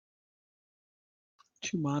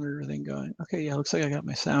two monitor thing going. Okay, yeah, looks like I got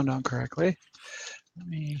my sound on correctly.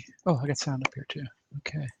 I got sound up here too.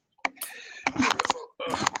 Okay. I'm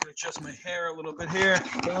gonna adjust my hair a little bit here.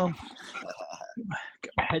 Boom.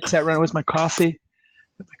 Got my headset running. Where's my coffee?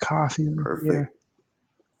 Got my coffee over Perfect. here.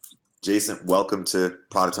 Jason, welcome to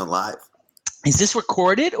Product on Live. Is this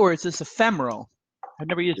recorded or is this ephemeral? I've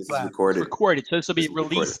never used This Blab. is recorded. It's recorded, so this will be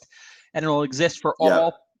released and it will exist for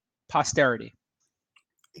all posterity.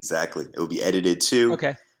 Exactly. It will be edited too.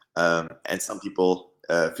 Okay. And some people,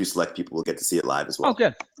 a few select people, will get to see it live as well. Oh,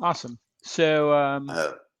 good. Awesome. So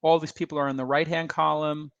all these people are in the right-hand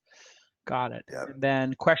column. Got it. Yep. And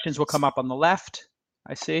then questions will come up on the left.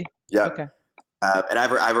 I see. Yeah. Okay. And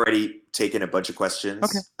I've already taken a bunch of questions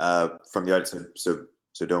from the audience, so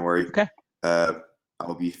don't worry. Okay. I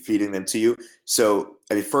will be feeding them to you. So,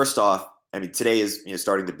 first off, today is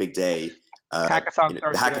starting the big day. Hackathon the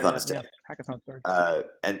hackathon is today. Yeah, hackathon starts.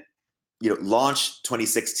 And Launch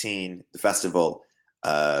 2016, the festival,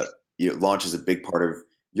 Launch is a big part of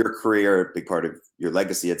your career, a big part of your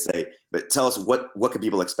legacy, I'd say. But tell us what can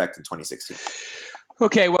people expect in 2016?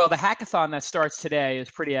 Okay, well, the hackathon that starts today is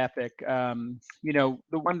pretty epic. The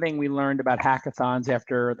one thing we learned about hackathons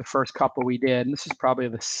after the first couple we did, and this is probably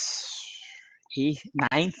the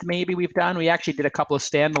ninth maybe we've done. We actually did a couple of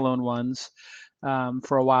standalone ones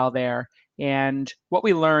for a while there. And what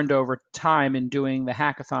we learned over time in doing the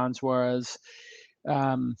hackathons was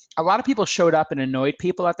a lot of people showed up and annoyed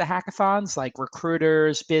people at the hackathons, like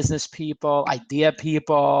recruiters, business people, idea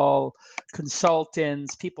people,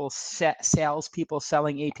 consultants, sales people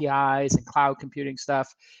selling APIs and cloud computing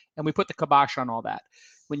stuff. And we put the kibosh on all that.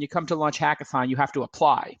 When you come to Launch Hackathon, you have to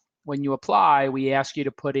apply. When you apply, we ask you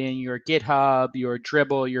to put in your GitHub, your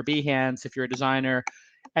Dribbble, your Behance, if you're a designer,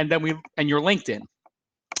 and your LinkedIn.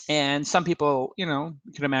 And some people, you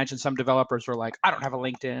can imagine some developers were like, I don't have a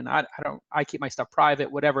LinkedIn. I keep my stuff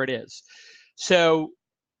private, whatever it is. So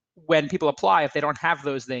when people apply, if they don't have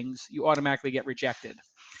those things, you automatically get rejected.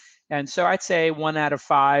 And so I'd say 1 out of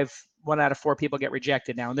 4 people get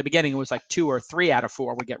rejected now. In the beginning, it was like 2 or 3 out of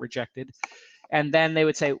 4 would get rejected. And then they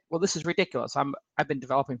would say, well, this is ridiculous. I've been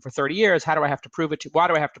developing for 30 years. How do I have to prove it? Why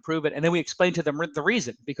do I have to prove it? And then we explain to them the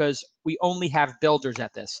reason, because we only have builders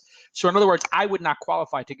at this. So in other words, I would not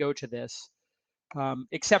qualify to go to this,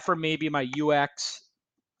 except for maybe my UX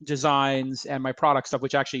designs and my product stuff,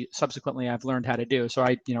 which actually subsequently I've learned how to do. So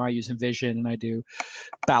I use InVision and I do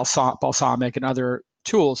Balsamic and other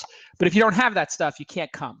tools. But if you don't have that stuff, you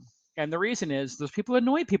can't come. And the reason is those people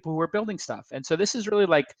annoy people who are building stuff. And so this is really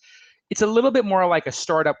like, it's a little bit more like a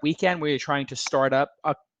startup weekend where you're trying to start up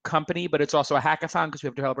a company, but it's also a hackathon because we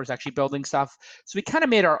have developers actually building stuff. So we kind of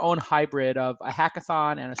made our own hybrid of a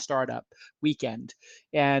hackathon and a startup weekend.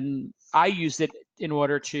 And I used it in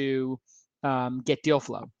order to get deal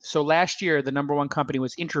flow. So last year, the number one company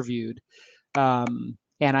was interviewed, and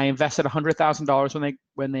I invested $100,000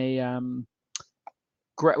 when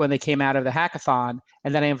they came out of the hackathon,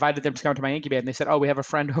 and then I invited them to come to my incubator, and they said, oh, we have a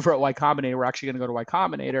friend over at Y Combinator. We're actually going to go to Y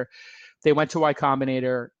Combinator. They went to Y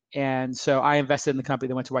Combinator, and so I invested in the company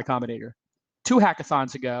that went to Y Combinator. 2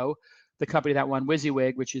 hackathons ago, the company that won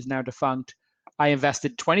WYSIWYG, which is now defunct, I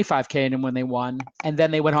invested $25K in them when they won, and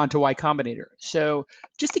then they went on to Y Combinator. So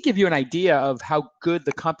just to give you an idea of how good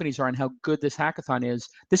the companies are and how good this hackathon is,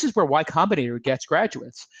 this is where Y Combinator gets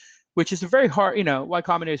graduates, which is a very hard, Y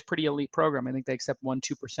Combinator is a pretty elite program. I think they accept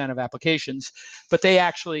 1-2% of applications, but they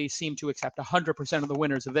actually seem to accept 100% of the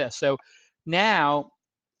winners of this. So now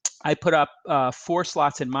I put up 4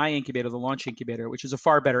 slots in my incubator, the Launch Incubator, which is a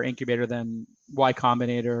far better incubator than Y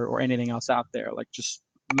Combinator or anything else out there, like just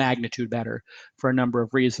magnitude better for a number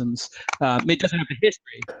of reasons. It doesn't have the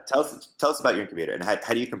history. Tell us about your incubator and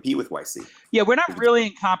how do you compete with YC? Yeah, we're not really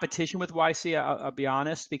in competition with YC, I'll be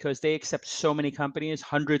honest, because they accept so many companies,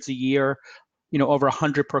 hundreds a year, over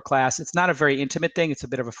 100 per class. It's not a very intimate thing. It's a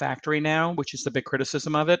bit of a factory now, which is the big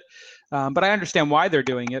criticism of it. But I understand why they're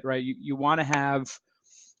doing it, right? You want to have,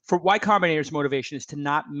 for Y Combinator's motivation is to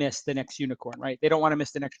not miss the next unicorn, right? They don't want to miss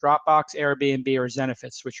the next Dropbox, Airbnb, or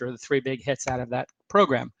Zenefits, which are the 3 big hits out of that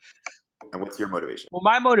program. And what's your motivation? Well,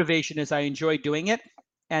 my motivation is I enjoy doing it.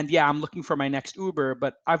 And yeah, I'm looking for my next Uber,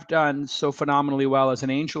 but I've done so phenomenally well as an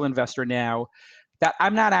angel investor now that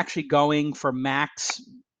I'm not actually going for max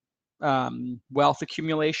wealth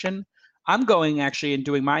accumulation. I'm going actually and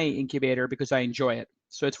doing my incubator because I enjoy it.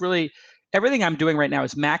 So it's really, everything I'm doing right now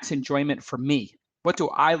is max enjoyment for me. What do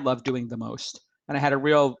I love doing the most? And I had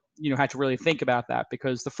had to really think about that,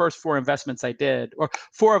 because the first 4 investments I did, or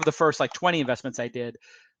 4 of the first 20 investments I did,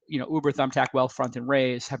 Uber, Thumbtack, Wealthfront, and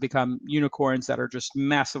Raise have become unicorns that are just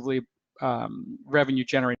massively revenue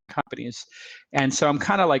generating companies. And so I'm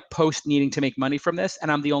kind of like post needing to make money from this,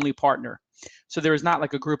 and I'm the only partner. So there is not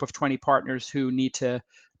like a group of 20 partners who need to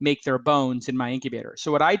make their bones in my incubator.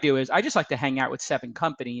 So what I do is I just like to hang out with 7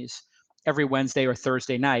 companies every Wednesday or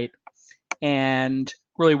Thursday night and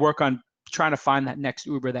really work on trying to find that next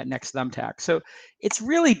Uber, that next Thumbtack. So it's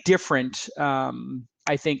really different,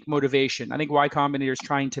 I think, motivation. I think Y Combinator is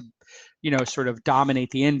trying to, sort of dominate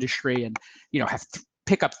the industry and, have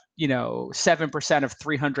pick up, 7% of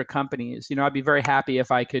 300 companies. I'd be very happy if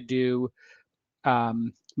I could do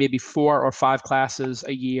maybe 4 or 5 classes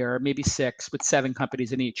a year, maybe 6 with 7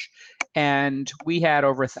 companies in each. And we had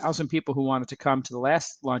over 1,000 people who wanted to come to the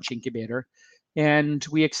last launch incubator, and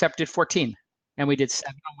we accepted 14, and we did 7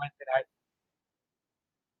 on Wednesday night.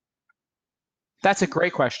 That's a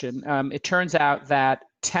great question. It turns out that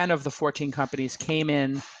 10 of the 14 companies came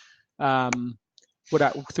in through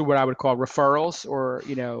what I would call referrals, or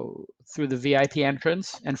through the VIP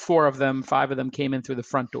entrance, and 5 of them came in through the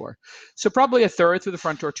front door. So probably a third through the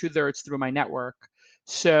front door, 2/3 through my network.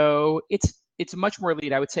 So it's much more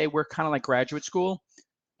elite. I would say we're kind of like graduate school.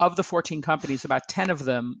 Of the 14 companies, about 10 of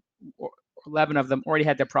them, or 11 of them, already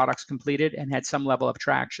had their products completed and had some level of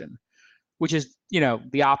traction, which is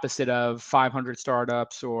the opposite of 500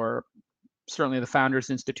 startups, or certainly the Founders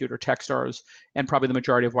Institute or Techstars, and probably the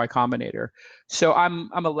majority of Y Combinator. So I'm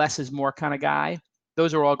a less is more kind of guy.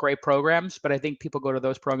 Those are all great programs, but I think people go to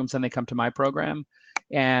those programs and they come to my program.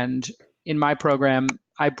 And in my program,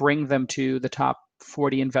 I bring them to the top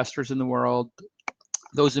 40 investors in the world.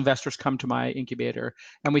 Those investors come to my incubator,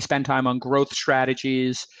 and we spend time on growth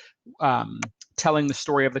strategies, telling the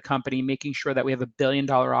story of the company, making sure that we have $1 billion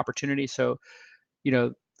opportunity. So,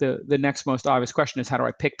 the next most obvious question is, how do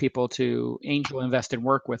I pick people to angel invest and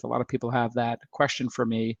work with? A lot of people have that question for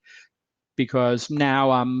me, because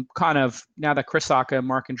now now that Chris Sacca,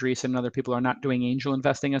 Mark Andreessen, and other people are not doing angel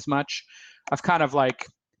investing as much, I've kind of like,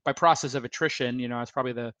 by process of attrition, I was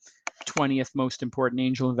probably the 20th most important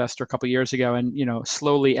angel investor a couple of years ago, and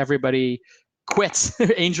slowly everybody quits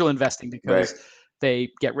angel investing because they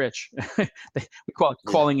get rich. We call it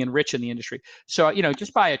calling in rich in the industry. So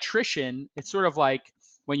just by attrition, it's sort of like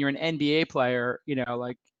when you're an NBA player,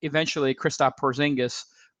 like eventually Kristaps Porzingis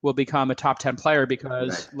will become a top 10 player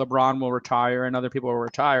because LeBron will retire and other people will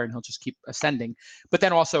retire, and he'll just keep ascending. But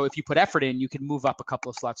then also, if you put effort in, you can move up a couple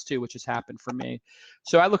of slots too, which has happened for me.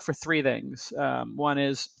 So I look for 3 things. One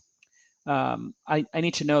is I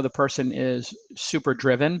need to know the person is super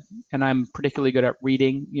driven, and I'm particularly good at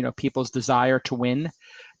reading, people's desire to win.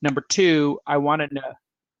 Number 2, I want to know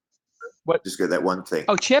what. Just get that one thing.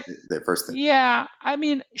 Oh, Chip. The first thing. Yeah, I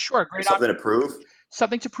mean, sure, great. Something to prove.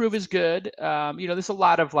 Something to prove is good. There's a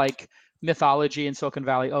lot of like mythology in Silicon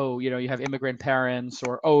Valley. Oh, you have immigrant parents,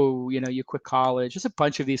 or you quit college. There's a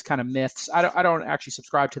bunch of these kind of myths. I don't actually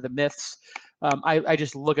subscribe to the myths. I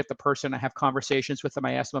just look at the person. I have conversations with them.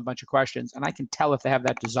 I ask them a bunch of questions, and I can tell if they have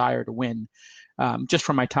that desire to win. Just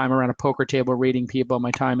from my time around a poker table reading people,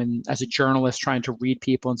 my time as a journalist trying to read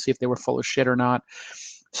people and see if they were full of shit or not.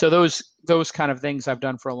 So those kind of things I've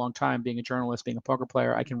done for a long time, being a journalist, being a poker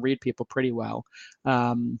player. I can read people pretty well.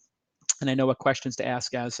 And I know what questions to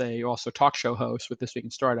ask as a also talk show host with This Week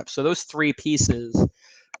in Startups. So those 3 pieces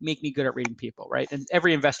make me good at reading people, right? And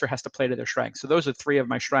every investor has to play to their strengths. So those are 3 of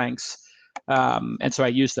my strengths. And so I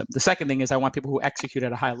use them. The second thing is I want people who execute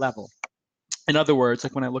at a high level. In other words,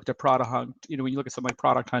 like when I looked at Product Hunt, when you look at something like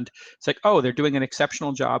Product Hunt, it's like, oh, they're doing an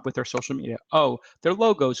exceptional job with their social media. Oh, their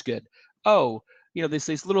logo's good. Oh, there's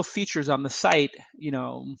these little features on the site,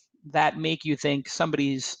 that make you think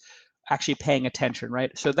somebody's actually paying attention,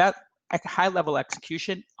 right? So that high level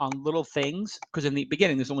execution on little things, because in the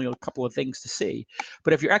beginning, there's only a couple of things to see.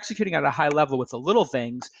 But if you're executing at a high level with the little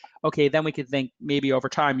things, okay, then we could think maybe over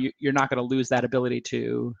time, you're not going to lose that ability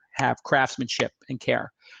to have craftsmanship and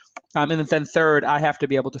care. And then third, I have to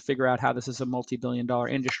be able to figure out how this is a multi-billion-dollar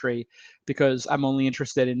industry, because I'm only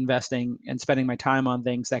interested in investing and spending my time on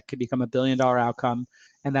things that could become $1 billion outcome,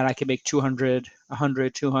 and that I can make 200,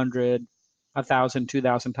 100, 200, 1,000,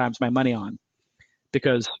 2,000 times my money on.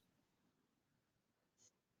 Because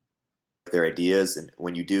their ideas, and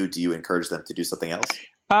when you do you encourage them to do something else?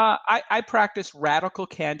 I practice radical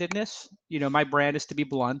candidness. My brand is to be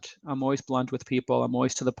blunt. I'm always blunt with people. I'm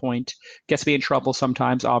always to the point. Gets me in trouble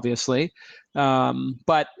sometimes, obviously.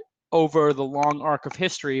 But over the long arc of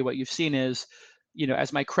history, what you've seen is,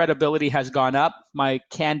 as my credibility has gone up, my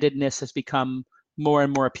candidness has become more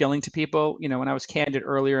and more appealing to people. When I was candid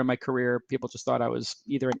earlier in my career, people just thought I was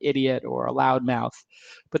either an idiot or a loudmouth.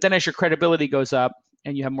 But then as your credibility goes up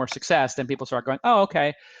and you have more success, then people start going, oh,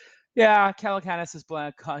 okay. Yeah, Calacanis is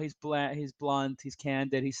blunt. He's blunt. He's blunt. He's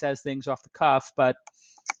candid. He says things off the cuff, but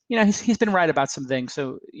he's been right about some things.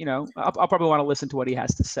 So I'll probably want to listen to what he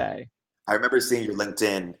has to say. I remember seeing your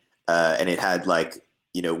LinkedIn, and it had like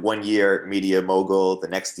 1 year media mogul, the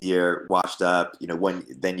next year washed up, one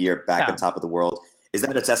then year back Yeah, on top of the world. Is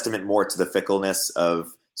that a testament more to the fickleness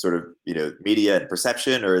of sort of media and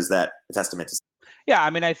perception, or is that a testament to? yeah. I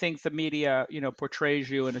mean, I think the media portrays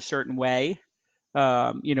you in a certain way.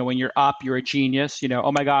 When you're up, you're a genius.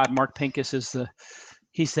 Oh my God, Mark Pincus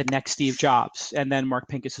he's the next Steve Jobs, and then Mark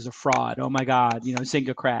Pincus is a fraud. Oh my God,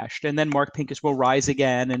 Zynga crashed, and then Mark Pincus will rise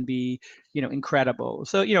again and be incredible.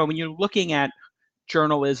 So when you're looking at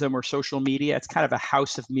journalism or social media, it's kind of a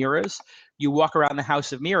house of mirrors. You walk around the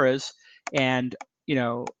house of mirrors, and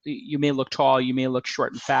you may look tall, you may look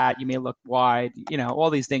short and fat, you may look wide. All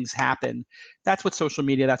these things happen. That's what social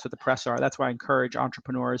media, that's what the press are. That's why I encourage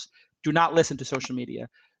entrepreneurs: do not listen to social media.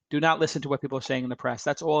 Do not listen to what people are saying in the press.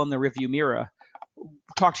 That's all in the review mirror.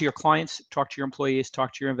 Talk to your clients, talk to your employees,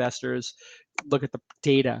 talk to your investors, look at the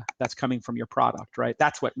data that's coming from your product, right?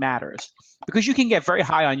 That's what matters, because you can get very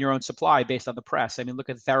high on your own supply based on the press. I mean, look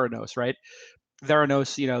at Theranos, right?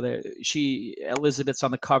 Theranos, Elizabeth's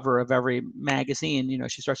on the cover of every magazine.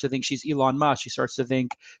 She starts to think she's Elon Musk. She starts to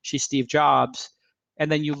think she's Steve Jobs.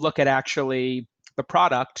 And then you look at actually the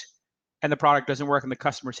product, and the product doesn't work, and the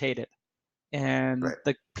customers hate it. And Right.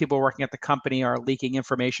 the people working at the company are leaking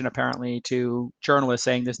information apparently to journalists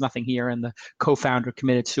saying there's nothing here. And the co-founder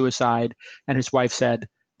committed suicide, and his wife said,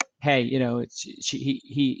 hey,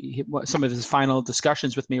 some of his final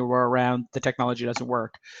discussions with me were around the technology doesn't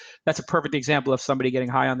work. That's a perfect example of somebody getting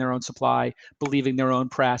high on their own supply, believing their own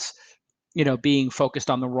press, being focused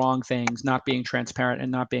on the wrong things, not being transparent,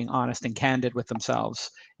 and not being honest and candid with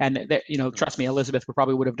themselves. And trust me, Elizabeth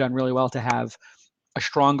probably would have done really well to have a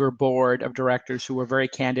stronger board of directors who were very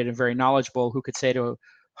candid and very knowledgeable, who could say to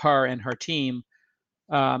her and her team,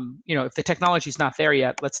 if the technology's not there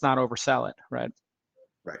yet, let's not oversell it, right?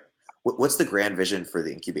 Right. What's the grand vision for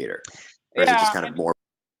the incubator, or is it just Yeah, kind of more?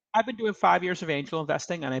 I've been doing 5 years of angel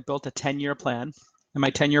investing, and I built a 10-year plan. And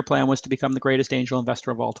my 10-year plan was to become the greatest angel investor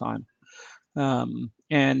of all time.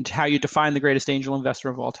 And how you define the greatest angel investor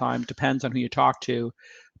of all time depends on who you talk to,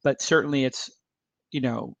 but certainly it's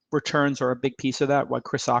returns are a big piece of that. Why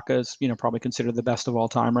Chris Sacca is probably considered the best of all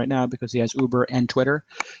time right now, because he has Uber and Twitter,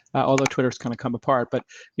 although Twitter's kind of come apart. But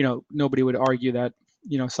nobody would argue that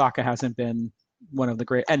Sacca hasn't been one of the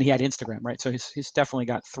great, and he had Instagram, right? So he's definitely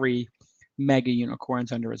got 3 mega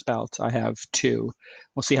unicorns under his belt. I have 2.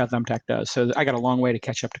 We'll see how Thumbtack does. So I got a long way to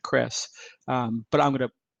catch up to Chris, but I'm going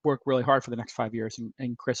to work really hard for the next 5 years,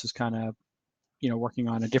 and Chris is kind of working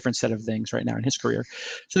on a different set of things right now in his career.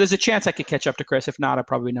 So there's a chance I could catch up to Chris. If not, I'll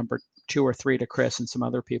probably number 2 or 3 to Chris and some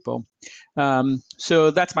other people. So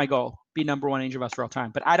that's my goal: be number 1 angel investor all time.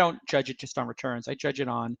 But I don't judge it just on returns. I judge it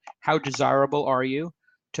on how desirable are you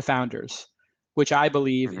to founders, which I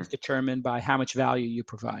believe is determined by how much value you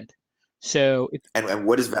provide. So and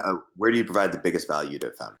where do you provide the biggest value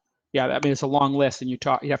to founders? yeah, I mean, it's a long list, and you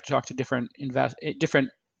have to talk to different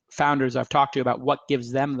founders I've talked to about what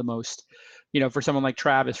gives them the most. For someone like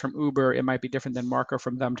Travis from Uber, it might be different than Marco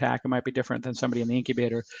from Thumbtack. It might be different than somebody in the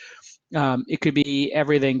incubator. It could be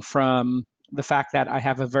everything from the fact that I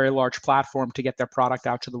have a very large platform to get their product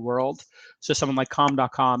out to the world. So someone like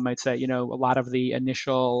Calm.com might say, a lot of the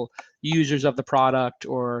initial users of the product,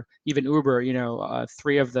 or even Uber,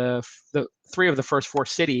 3 of the first 4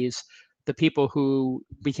 cities, the people who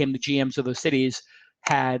became the GMs of those cities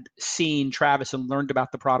had seen Travis and learned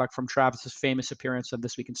about the product from Travis's famous appearance on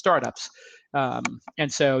This Week in Startups.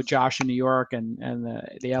 And so Josh in New York and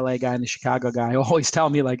the LA guy and the Chicago guy always tell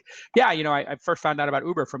me, like, yeah, I first found out about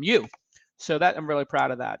Uber from you. So that I'm really proud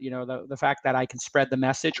of that. The fact that I can spread the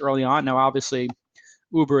message early on. Now, obviously,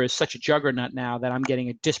 Uber is such a juggernaut now that I'm getting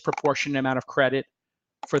a disproportionate amount of credit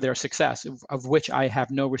for their success, of which I have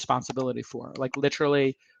no responsibility for. Like,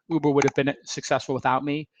 literally, Uber would have been successful without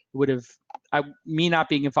me. Me not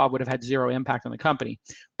being involved would have had 0 impact on the company.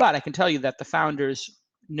 But I can tell you that the founders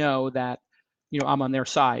know that I'm on their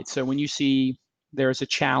side. So when you see there's a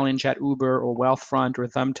challenge at Uber or Wealthfront or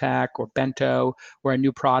Thumbtack or Bento or a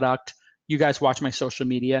new product, you guys watch my social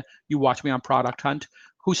media. You watch me on Product Hunt.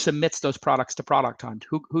 Who submits those products to Product Hunt?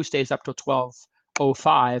 Who stays up till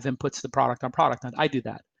 12:05 and puts the product on Product Hunt? I do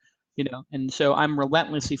that. And so I'm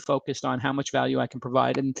relentlessly focused on how much value I can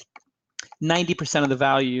provide. And 90% of the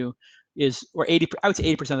value is, or 80, I would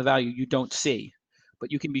say 80% of the value you don't see.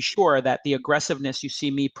 But you can be sure that the aggressiveness you see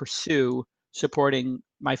me pursue supporting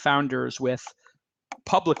my founders with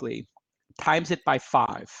publicly, times it by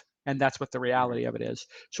 5. And that's what the reality of it is.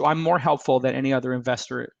 So I'm more helpful than any other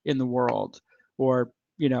investor in the world, or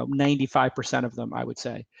 95% of them, I would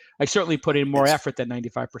say. I certainly put in more effort than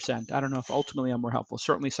 95%. I don't know if ultimately I'm more helpful.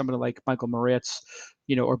 Certainly somebody like Michael Moritz,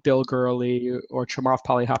 or Bill Gurley or Chamath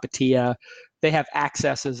Palihapitiya, they have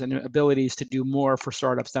accesses and abilities to do more for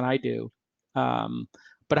startups than I do.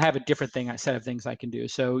 But I have a different set of things I can do.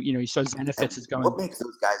 So, you saw Zenefits is going. What makes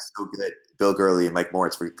those guys so good, Bill Gurley and Mike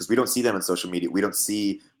Moritz? Because we don't see them on social media. We don't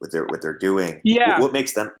see what they're doing. Yeah. What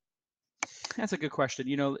makes them? That's a good question.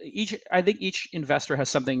 I think each investor has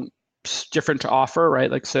something different to offer,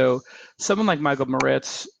 right? Like, so someone like Michael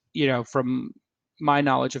Moritz, from my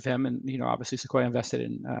knowledge of him, and obviously Sequoia invested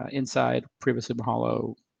in Inside, previously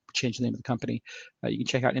Mahalo, changed the name of the company. You can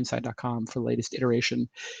check out inside.com for the latest iteration.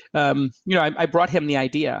 I brought him the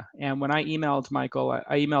idea, and when I emailed Michael,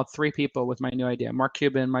 I emailed 3 people with my new idea: Mark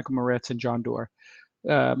Cuban, Michael Moritz, and John Doerr.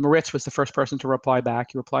 Moritz was the first person to reply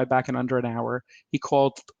back. He replied back in under an hour. He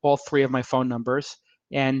called all 3 of my phone numbers,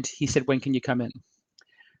 and he said, "When can you come in?"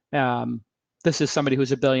 This is somebody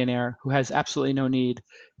who's a billionaire who has absolutely no need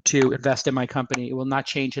to invest in my company. It will not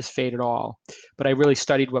change his fate at all. But I really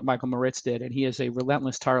studied what Michael Moritz did, and he is a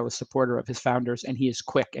relentless, tireless supporter of his founders, and he is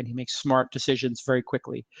quick, and he makes smart decisions very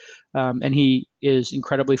quickly. And he is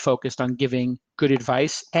incredibly focused on giving good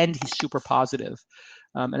advice, and he's super positive.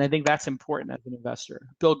 And I think that's important as an investor.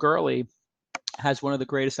 Bill Gurley has one of the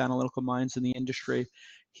greatest analytical minds in the industry.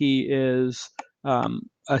 He is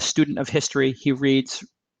a student of history. He reads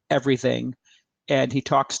everything, and he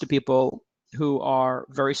talks to people who are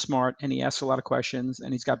very smart, and he asks a lot of questions,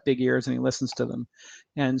 and he's got big ears, and he listens to them.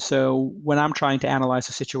 And so when I'm trying to analyze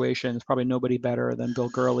a situation, there's probably nobody better than Bill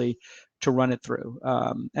Gurley to run it through.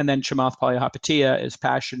 And then Chamath Palihapitiya is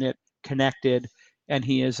passionate, connected, and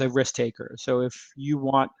he is a risk taker. So if you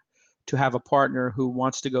want to have a partner who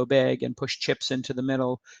wants to go big and push chips into the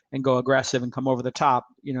middle and go aggressive and come over the top,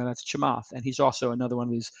 that's Chamath. And he's also another one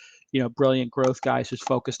of these, brilliant growth guys who's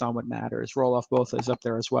focused on what matters. Roloff Botha is up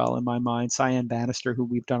there as well in my mind. Cyan Bannister, who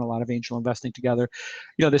we've done a lot of angel investing together.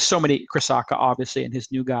 There's so many. Chris Sacca, obviously, and his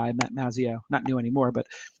new guy, Matt Mazzio, not new anymore, but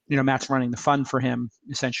Matt's running the fund for him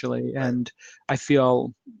essentially. And I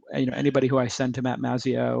feel, anybody who I send to Matt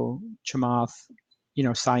Mazzio, Chamath,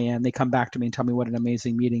 Cyan, they come back to me and tell me what an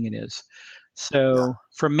amazing meeting it is. So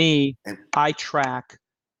for me, I track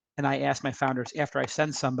and I ask my founders after I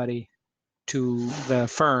send somebody to the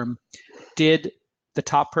firm, did the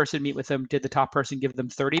top person meet with them? Did the top person give them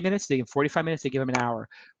 30 minutes? Did they give 45 minutes? Did they give them an hour?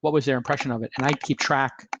 What was their impression of it? And I keep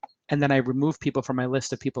track, and then I remove people from my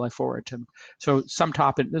list of people I forward to. So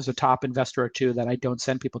there's a top investor or 2 that I don't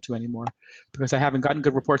send people to anymore because I haven't gotten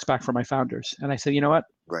good reports back from my founders. And I say, you know what?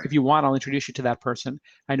 Right. If you want, I'll introduce you to that person.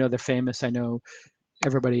 I know they're famous. I know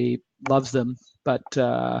everybody loves them, but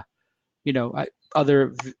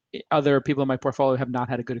other people in my portfolio have not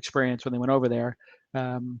had a good experience when they went over there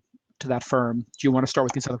to that firm. Do you want to start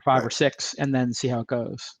with these other 5 or 6 and then see how it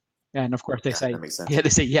goes? And of course they say, they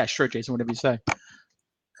say, yeah, sure, Jason, whatever you say.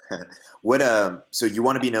 So you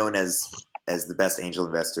want to be known as the best angel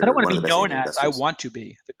investor? I don't want to be known as. I want to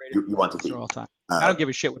be the greatest you want to be all time. I don't give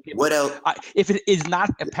a shit what people. What else? If it is not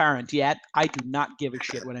apparent yet, I do not give a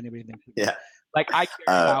shit what anybody thinks. Yeah. Like I care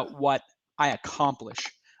about what I accomplish.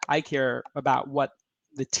 I care about what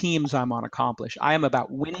the teams I'm on accomplish. I am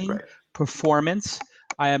about winning performance.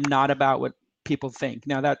 I am not about what people think.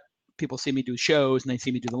 Now that people see me do shows and they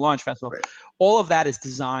see me do the launch festival, all of that is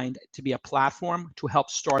designed to be a platform to help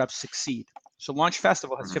startups succeed. So Launch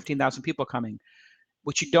Festival has 15,000 people coming.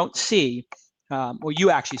 What you don't see, or you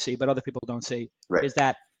actually see, but other people don't see, is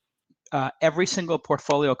that every single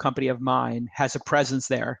portfolio company of mine has a presence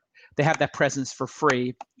there. They have that presence for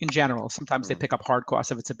free in general. Sometimes they pick up hard costs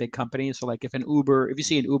if it's a big company. So like if you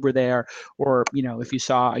see an Uber there, or if you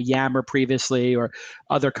saw a Yammer previously, or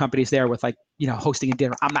other companies there with hosting a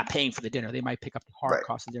dinner, I'm not paying for the dinner. They might pick up the hard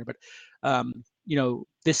costs of dinner. But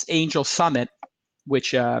this Angel Summit,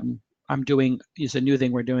 which I'm doing, is a new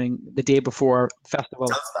thing we're doing the day before festival.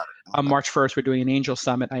 On March 1st, we're doing an Angel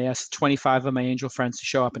Summit. I asked 25 of my angel friends to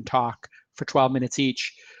show up and talk for 12 minutes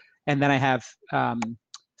each. And then I have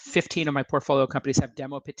 15 of my portfolio companies have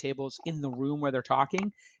demo pit tables in the room where they're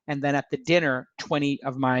talking. And then at the dinner, 20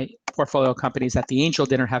 of my portfolio companies at the angel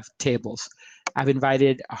dinner have tables. I've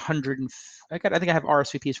invited I think I have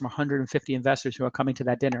RSVPs from 150 investors who are coming to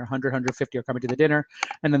that dinner. 150 are coming to the dinner.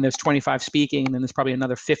 And then there's 25 speaking. And then there's probably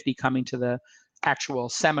another 50 coming to the actual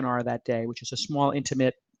seminar that day, which is a small,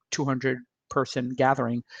 intimate 200-person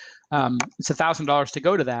gathering. It's $1,000 to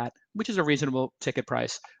go to that, which is a reasonable ticket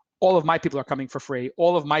price. all of my people are coming for free.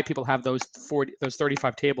 All of my people have those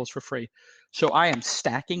 35 tables for free. So I am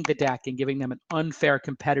stacking the deck and giving them an unfair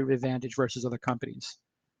competitive advantage versus other companies.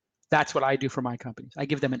 That's what I do for my companies. I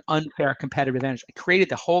give them an unfair competitive advantage. I created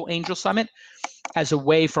the whole Angel Summit as a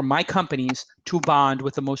way for my companies to bond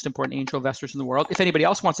with the most important angel investors in the world. If anybody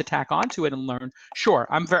else wants to tack onto it and learn, sure.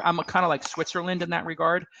 I'm kind of like Switzerland in that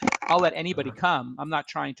regard. I'll let anybody come. I'm not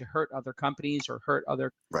trying to hurt other companies or hurt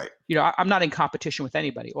other, Right. I'm not in competition with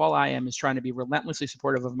anybody. All I am is trying to be relentlessly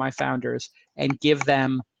supportive of my founders and give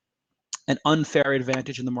them an unfair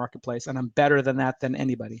advantage in the marketplace. And I'm better than that than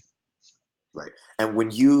anybody. Right. And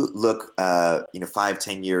when you look,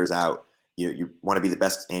 5-10 years out, you want to be the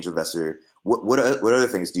best angel investor. What other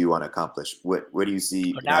things do you want to accomplish? What do you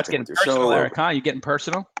see? Now it's getting personal, Eric. Huh? You getting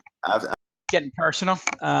personal? Getting personal.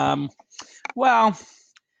 Well,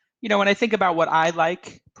 when I think about what I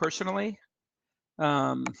like personally,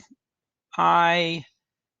 I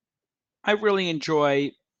really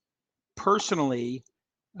enjoy personally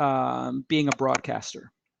being a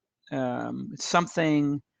broadcaster. It's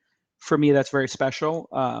something for me that's very special.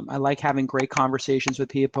 I like having great conversations with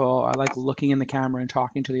people. I like looking in the camera and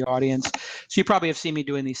talking to the audience. So you probably have seen me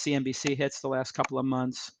doing these CNBC hits the last couple of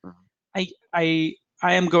months. I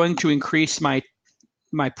am going to increase my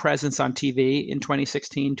presence on TV in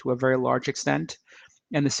 2016 to a very large extent.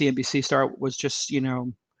 And the CNBC start was just,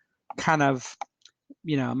 kind of,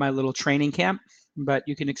 my little training camp. But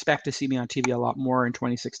you can expect to see me on TV a lot more in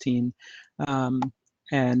 2016.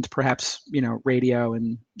 And perhaps, radio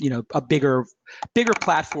and, a bigger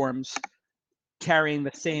platforms carrying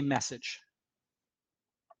the same message.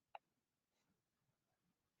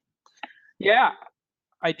 Yeah,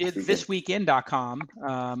 I did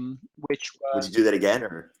thisweekin.com, which was. Would you do that again,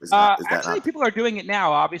 or is that actually not? People are doing it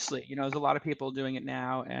now, obviously. There's a lot of people doing it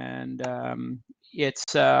now, and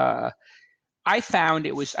it's I found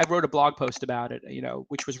I wrote a blog post about it,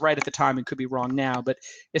 which was right at the time and could be wrong now. But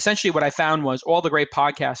essentially what I found was all the great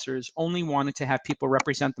podcasters only wanted to have people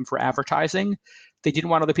represent them for advertising. They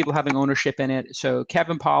didn't want other people having ownership in it. So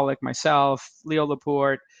Kevin Pollak, myself, Leo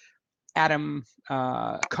Laporte, Adam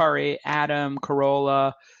Curry, Adam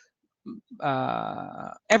Carolla,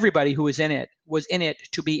 everybody who was in it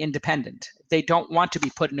to be independent. They don't want to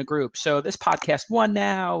be put in a group. So this podcast one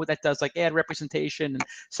now that does like ad representation and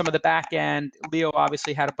some of the back end. Leo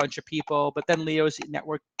obviously had a bunch of people, but then Leo's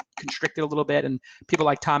network constricted a little bit, and people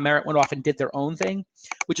like Tom Merritt went off and did their own thing,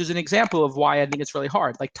 which is an example of why I think it's really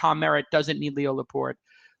hard. Like Tom Merritt doesn't need Leo Laporte.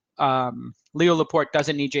 Leo Laporte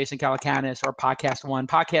doesn't need Jason Calacanis or Podcast One.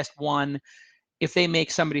 Podcast One, if they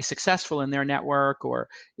make somebody successful in their network, or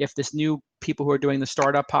if this new people who are doing the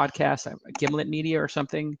startup podcast, Gimlet Media or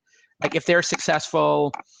something, like if they're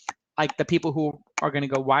successful, like the people who are going to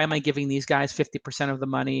go, why am I giving these guys 50% of the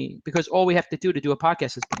money? Because all we have to do a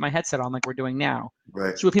podcast is put my headset on like we're doing now.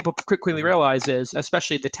 Right. So what people quickly realize is,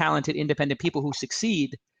 especially the talented independent people who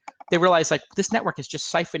succeed, they realize like this network is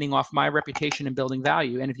just siphoning off my reputation and building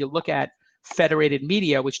value. And if you look at Federated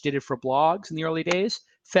Media, which did it for blogs in the early days,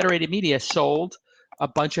 Federated Media sold a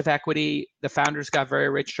bunch of equity. The founders got very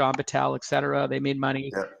rich, John Battelle, et cetera. They made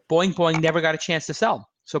money. Yeah. Boing Boing never got a chance to sell.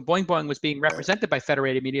 So Boing Boing was being represented by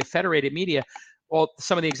Federated Media. Federated Media,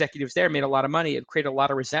 some of the executives there made a lot of money. It created a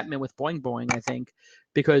lot of resentment with Boing Boing, I think,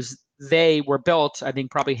 because they were built, I think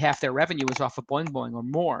probably half their revenue was off of Boing Boing or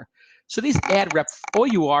more. So these ad rep, all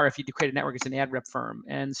you are if you create a network is an ad rep firm.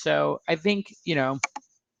 And so I think,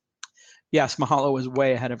 yes, Mahalo was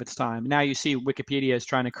way ahead of its time. Now you see Wikipedia is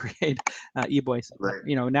trying to create eBoys. Right.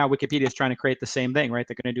 Now Wikipedia is trying to create the same thing, right?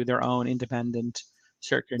 They're going to do their own independent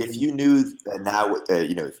search engine. If you knew now,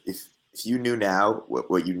 if you knew now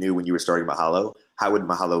what you knew when you were starting Mahalo, how would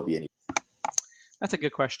Mahalo be? That's a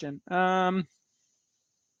good question. The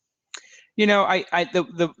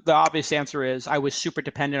obvious answer is I was super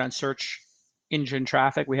dependent on search engine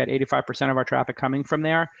traffic. We had 85% of our traffic coming from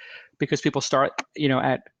there because people start,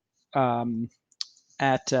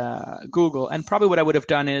 at Google. And probably what I would have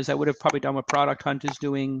done is I would have probably done what Product Hunt is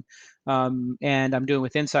doing, and I'm doing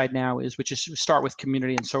with Inside now, which is start with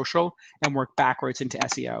community and social and work backwards into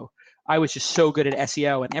SEO. I was just so good at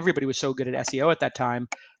SEO, and everybody was so good at SEO at that time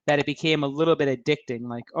that it became a little bit addicting.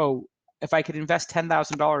 Like, oh, if I could invest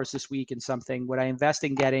 $10,000 this week in something, would I invest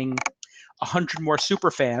in getting 100 more super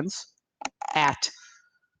fans at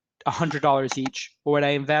 $100 each, or would I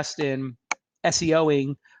invest in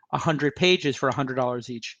SEOing 100 pages for $100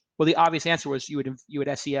 each? Well, the obvious answer was you would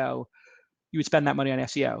SEO. You would spend that money on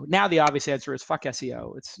SEO. Now the obvious answer is fuck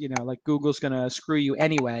SEO. It's like Google's gonna screw you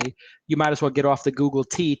anyway. You might as well get off the Google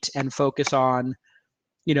teat and focus on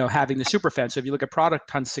having the super fan. So if you look at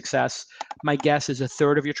Product Hunt's success, my guess is a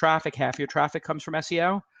third of your traffic, half your traffic comes from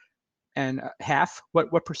SEO. And half?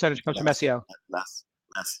 What percentage comes from Less, SEO? less,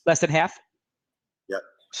 less. Less than half? Yep.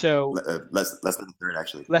 So Less than a third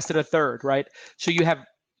actually. less than a third, right? So you have,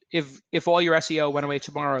 if all your SEO went away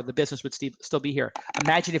tomorrow, the business would still be here.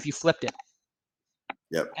 Imagine if you flipped it.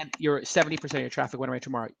 Yep. And your 70% of your traffic went away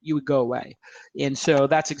tomorrow, you would go away. And so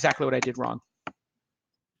that's exactly what I did wrong.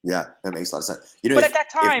 Yeah, that makes a lot of sense. But at that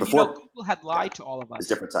time, before, Google had lied to all of us.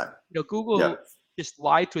 It's a different time. Google just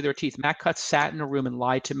lied through their teeth. Matt Cutts sat in a room and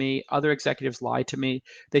lied to me. Other executives lied to me.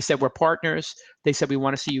 They said, we're partners. They said, we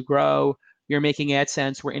want to see you grow. You're making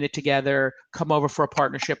AdSense. We're in it together. Come over for a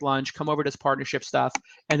partnership lunch. Come over to this partnership stuff.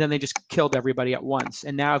 And then they just killed everybody at once.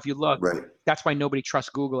 And now if you look, that's why nobody trusts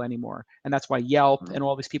Google anymore. And that's why Yelp and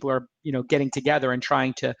all these people are, getting together and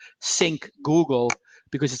trying to sync Google,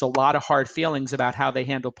 because there's a lot of hard feelings about how they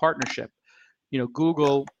handle partnership.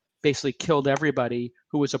 Google basically killed everybody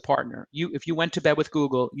who was a partner. If you went to bed with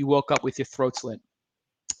Google, you woke up with your throat slit.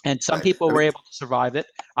 And some people were able to survive it.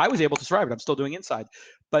 I was able to survive it. I'm still doing Inside.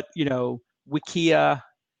 But, Wikia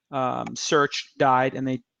search died, and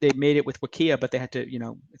they made it with Wikia, but they had to,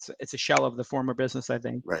 it's a shell of the former business, I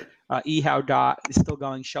think. Right. eHow is still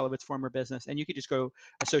going, shell of its former business. And you could just go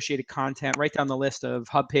Associated Content, right down the list of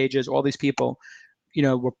Hub Pages, all these people.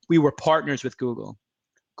 We were partners with Google.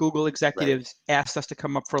 Google executives asked us to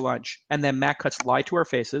come up for lunch, and then Matt Cutts lied to our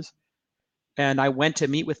faces. And I went to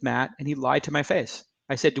meet with Matt, and he lied to my face.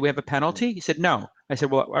 I said, do we have a penalty? He said, no. I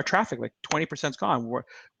said, well, our traffic, like 20% is gone.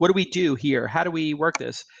 What do we do here? How do we work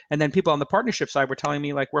this? And then people on the partnership side were telling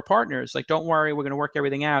me, like, we're partners. Like, don't worry, we're going to work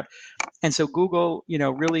everything out. And so Google,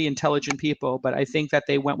 really intelligent people, but I think that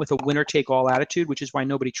they went with a winner-take-all attitude, which is why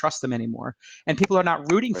nobody trusts them anymore. And people are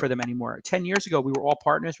not rooting for them anymore. 10 years ago, we were all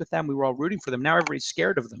partners with them. We were all rooting for them. Now everybody's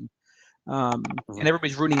scared of them. And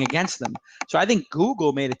everybody's rooting against them. So I think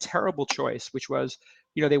Google made a terrible choice, which was,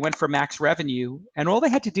 they went for max revenue, and all they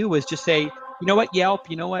had to do was just say, you know what, Yelp,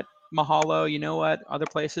 you know what, Mahalo, you know what, other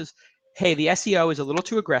places, hey, the SEO is a little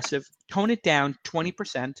too aggressive. Tone it down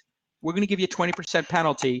 20%. We're going to give you a 20%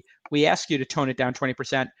 penalty. We ask you to tone it down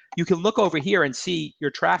 20%. You can look over here and see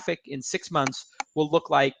your traffic in 6 months will look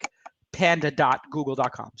like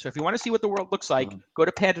panda.google.com. So if you want to see what the world looks like, go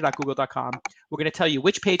to panda.google.com. We're going to tell you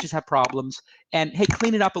which pages have problems, and hey,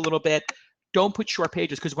 clean it up a little bit. Don't put short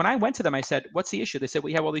pages. Because when I went to them, I said, what's the issue? They said,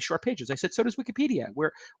 we have all these short pages. I said, so does Wikipedia.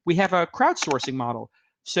 We have a crowdsourcing model.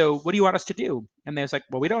 So what do you want us to do? And they was like,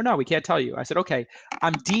 well, we don't know. We can't tell you. I said, okay,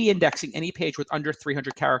 I'm de-indexing any page with under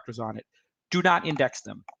 300 characters on it. Do not index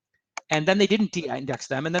them. And then they didn't de-index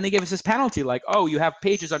them. And then they gave us this penalty like, oh, you have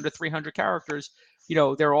pages under 300 characters.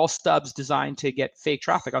 They're all stubs designed to get fake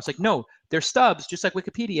traffic. I was like, no, they're stubs, just like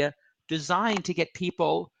Wikipedia, designed to get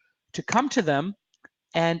people to come to them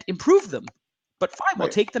and improve them. But fine, we'll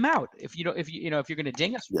take them out if you're going to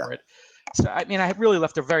ding us for it. So I mean, I really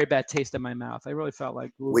left a very bad taste in my mouth. I really felt like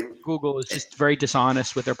Google is just very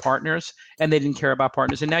dishonest with their partners, and they didn't care about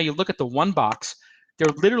partners. And now you look at the one box,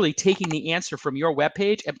 they're literally taking the answer from your web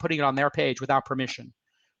page and putting it on their page without permission.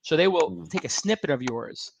 So they will take a snippet of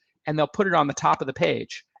yours and they'll put it on the top of the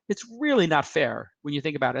page. It's really not fair when you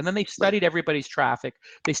think about it. And then they studied everybody's traffic.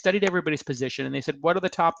 They studied everybody's position, and they said, what are the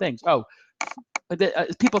top things? Oh,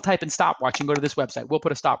 people type in stopwatch and go to this website. We'll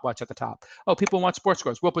put a stopwatch at the top. Oh, people want sports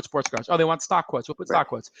scores. We'll put sports scores. Oh, they want stock quotes. We'll put stock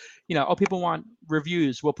quotes. Oh, people want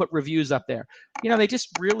reviews. We'll put reviews up there. They just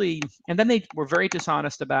really, and then they were very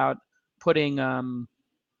dishonest about putting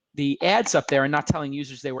the ads up there and not telling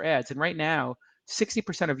users they were ads. And right now,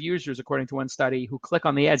 60% of users, according to one study, who click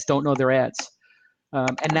on the ads don't know they're ads.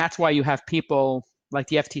 And that's why you have people like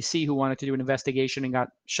the FTC who wanted to do an investigation and got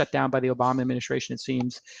shut down by the Obama administration, it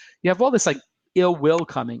seems. You have all this like ill will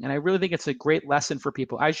coming. And I really think it's a great lesson for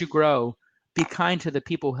people. As you grow, be kind to the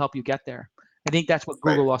people who help you get there. I think that's what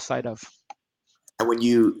Google lost sight of. And when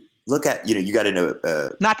you look at, you got to know.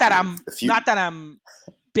 Not that I'm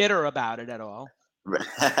bitter about it at all.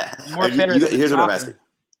 Here's what I'm asking.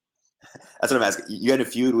 That's what I'm asking. You had a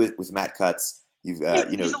feud with Matt Cutts. He's a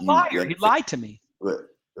liar. He lied to me.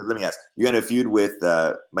 Let me ask. You had a feud with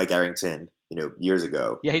Mike Arrington, years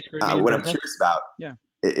ago. Yeah, he's what I'm curious about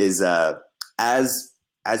is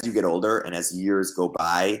as you get older and as years go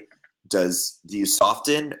by, do you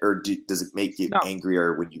soften, or does it make you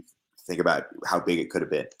angrier when you think about how big it could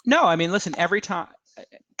have been? No, I mean, listen. Every time,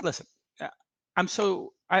 I've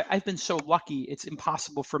been so lucky. It's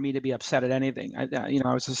impossible for me to be upset at anything. I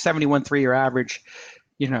was a 71 3-year average.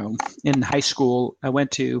 In high school, I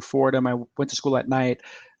went to Fordham. I went to school at night.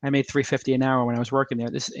 I made $3.50 an hour when I was working there.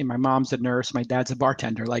 My mom's a nurse. My dad's a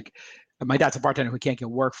bartender. Like, my dad's a bartender who can't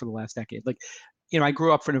get work for the last decade. Like, I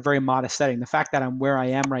grew up in a very modest setting. The fact that I'm where I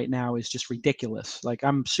am right now is just ridiculous. Like,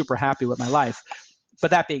 I'm super happy with my life.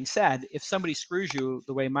 But that being said, if somebody screws you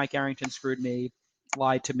the way Mike Arrington screwed me,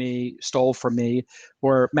 lied to me, stole from me,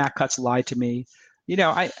 or Matt Cutts lied to me,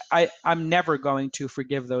 I'm never going to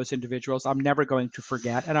forgive those individuals. I'm never going to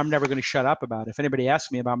forget, and I'm never going to shut up about it. If anybody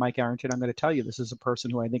asks me about Mike Arrington, I'm going to tell you this is a person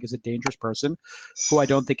who I think is a dangerous person, who I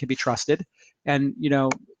don't think can be trusted, and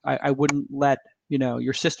I wouldn't let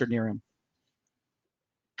your sister near him.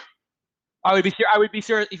 I would be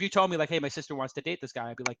serious if you told me like, hey, my sister wants to date this guy.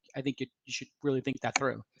 I'd be like, I think you should really think that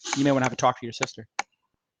through. You may want to have a talk to your sister.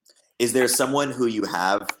 Is there someone who you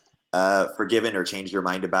have forgiven or changed your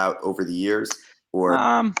mind about over the years? Or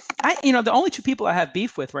the only two people I have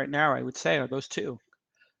beef with right now, I would say, are those two.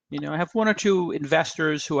 I have one or two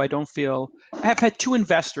investors who I don't feel. I have had two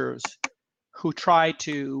investors who tried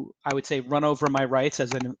to, I would say, run over my rights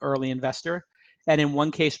as an early investor. And in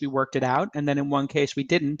one case, we worked it out. And then in one case, we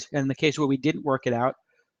didn't. And in the case where we didn't work it out,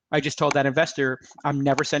 I just told that investor, I'm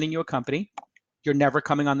never sending you a company. You're never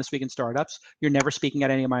coming on This Week in Startups. You're never speaking at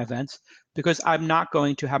any of my events, because I'm not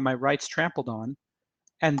going to have my rights trampled on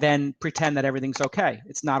and then pretend that everything's okay.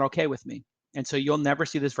 It's not okay with me. And so you'll never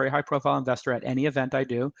see this very high profile investor at any event I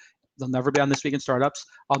do. They'll never be on This Week in Startups.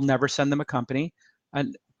 I'll never send them a company.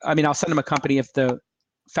 And I mean, I'll send them a company if the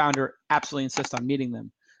founder absolutely insists on meeting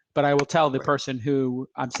them. But I will tell the person who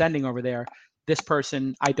I'm sending over there, this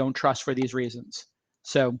person I don't trust for these reasons.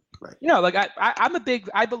 So, like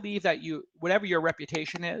I believe that whatever your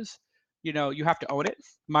reputation is, you have to own it.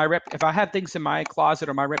 If I have things in my closet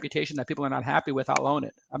or my reputation that people are not happy with, I'll own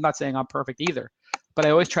it. I'm not saying I'm perfect either, but I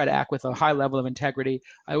always try to act with a high level of integrity.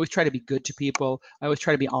 I always try to be good to people. I always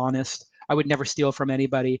try to be honest. I would never steal from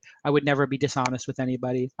anybody. I would never be dishonest with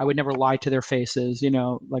anybody. I would never lie to their faces,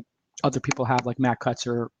 like other people have, like Matt Cutts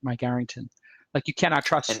or Mike Arrington. Like you cannot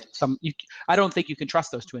trust I don't think you can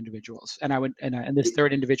trust those two individuals. And and this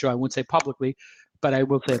third individual, I wouldn't say publicly, but I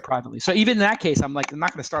will say it privately. So even in that case, I'm like, I'm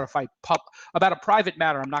not going to start a fight about a private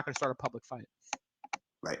matter. I'm not going to start a public fight.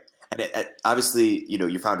 Right. And obviously,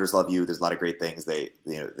 your founders love you. There's a lot of great things. They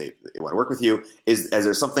want to work with you. Is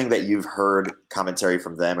there something that you've heard commentary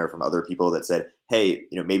from them or from other people that said, hey,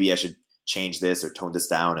 maybe I should change this or tone this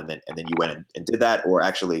down, and then you went and did that? Or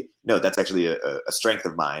actually, no, that's actually a strength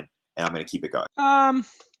of mine, and I'm going to keep it going? I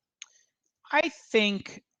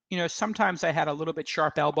think, sometimes I had a little bit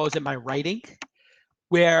sharp elbows in my writing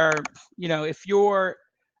where, if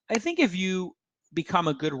you become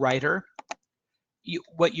a good writer,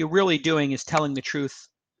 what you're really doing is telling the truth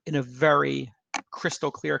in a very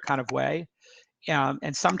crystal clear kind of way.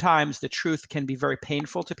 And sometimes the truth can be very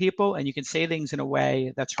painful to people, and you can say things in a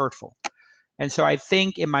way that's hurtful. And so I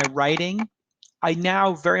think in my writing, I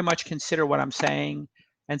now very much consider what I'm saying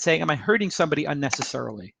and saying, am I hurting somebody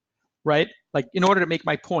unnecessarily, right? Like, in order to make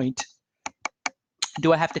my point,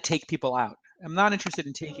 do I have to take people out? I'm not interested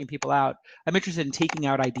in taking people out. I'm interested in taking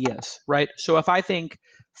out ideas, right? So if I think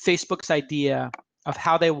Facebook's idea of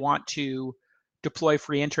how they want to deploy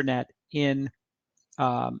free internet in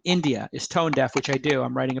India is tone deaf, which I do.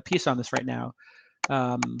 I'm writing a piece on this right now.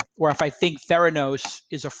 Or if I think Theranos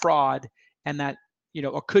is a fraud and that,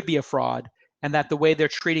 or could be a fraud, and that the way they're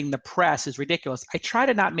treating the press is ridiculous, I try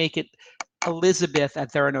to not make it Elizabeth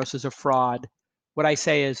at Theranos is a fraud. What I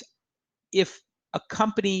say is, if a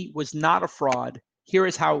company was not a fraud, here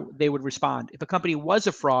is how they would respond. If a company was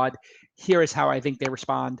a fraud, here is how I think they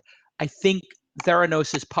respond. I think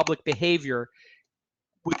Theranos's public behavior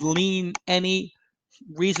would lean any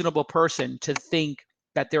reasonable person to think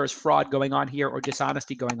that there is fraud going on here or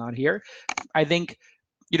dishonesty going on here. I think,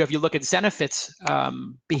 if you look at Zenefit's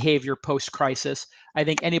behavior post-crisis, I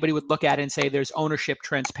think anybody would look at it and say there's ownership,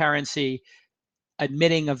 transparency,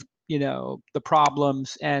 admitting of, the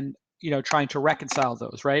problems, and, trying to reconcile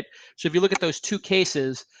those, right? So if you look at those two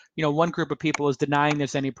cases, one group of people is denying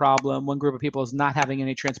there's any problem. One group of people is not having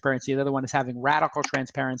any transparency. The other one is having radical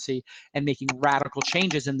transparency and making radical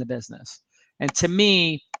changes in the business. And to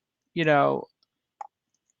me, in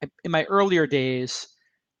my earlier days,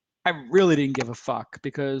 I really didn't give a fuck,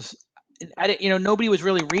 because nobody was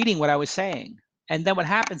really reading what I was saying. And then what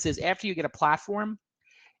happens is, after you get a platform,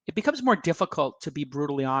 it becomes more difficult to be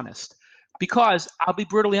brutally honest, because I'll be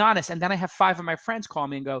brutally honest, and then I have 5 of my friends call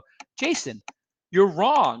me and go, Jason, you're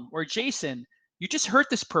wrong, or Jason, you just hurt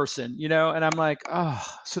this person, and I'm like, oh.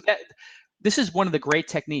 So this is one of the great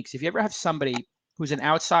techniques. If you ever have somebody who's an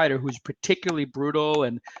outsider who's particularly brutal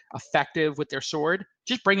and effective with their sword,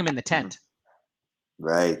 just bring them in the tent.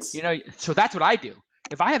 Right. So that's what I do.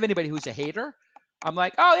 If I have anybody who's a hater, I'm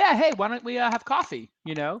like, oh yeah, hey, why don't we have coffee?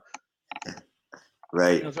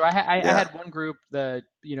 Right. So I had one group, the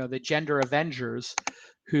Gender Avengers,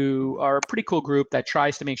 who are a pretty cool group that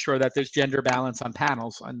tries to make sure that there's gender balance on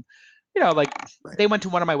panels. And like Right. they went to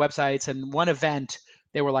one of my websites and one event,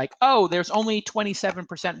 they were like, oh, there's only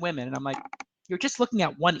 27% women. And I'm like, you're just looking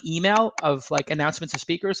at one email of like announcements of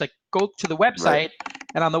speakers. Like go to the website, Right.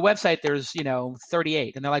 and on the website there's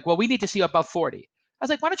 38. And they're like, well, we need to see you above 40. I was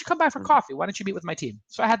like, why don't you come by for coffee? Why don't you meet with my team?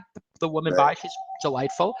 So I had the woman by. She's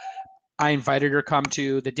delightful. I invited her to come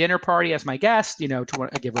to the dinner party as my guest. I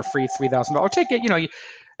give her a free $3,000 ticket.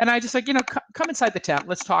 And I just like, come inside the tent.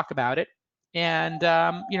 Let's talk about it. And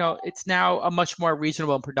it's now a much more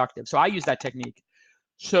reasonable and productive. So I use that technique.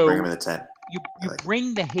 So bring them in the tent. You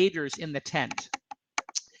bring the haters in the tent,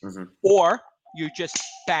 Mm-hmm. or you just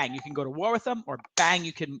bang. You can go to war with them, or bang,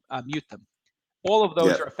 you can mute them. All of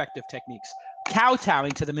those are effective techniques.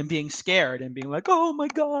 Kowtowing to them and being scared and being like, oh my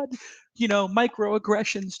God,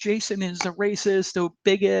 microaggressions. Jason is a racist, a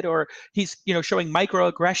bigot, or he's, showing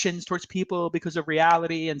microaggressions towards people because of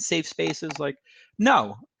reality and safe spaces. Like,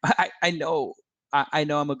 no, I know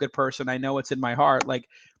I'm a good person. I know it's in my heart. Like,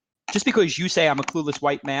 just because you say I'm a clueless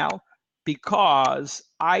white male, because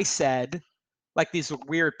I said, like, these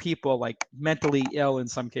weird people, like mentally ill in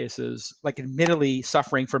some cases, like admittedly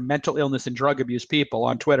suffering from mental illness and drug abuse people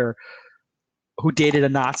on Twitter who dated a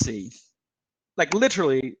Nazi, like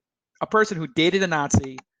literally a person who dated a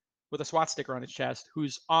Nazi with a SWAT sticker on his chest,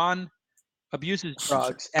 who's abuses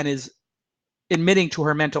drugs and is admitting to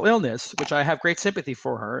her mental illness, which I have great sympathy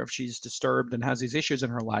for her if she's disturbed and has these issues in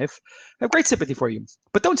her life. I have great sympathy for you.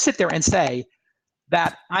 But don't sit there and say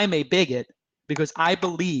that I'm a bigot, because I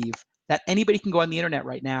believe that anybody can go on the internet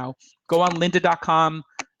right now, go on lynda.com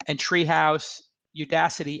and Treehouse,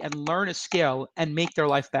 Udacity, and learn a skill and make their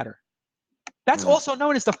life better. That's also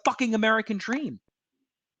known as the fucking American dream.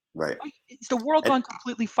 Right. Is the world gone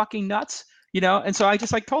completely fucking nuts? And so I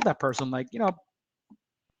just like told that person, like,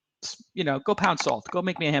 go pound salt, go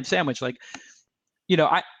make me a ham sandwich. Like,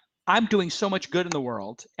 I'm doing so much good in the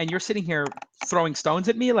world, and you're sitting here throwing stones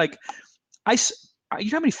at me. Like, you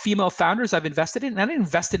know how many female founders I've invested in? And I didn't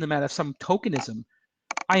invest in them out of some tokenism.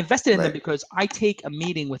 I invested in them because I take a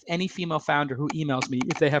meeting with any female founder who emails me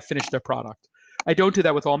if they have finished their product. I don't do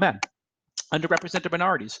that with all men. Underrepresented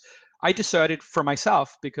minorities. I decided for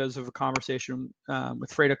myself, because of a conversation with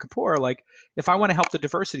Freda Kapoor, like, if I want to help the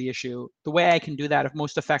diversity issue, the way I can do that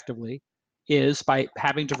most effectively is by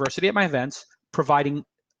having diversity at my events, providing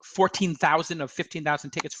 14,000 of 15,000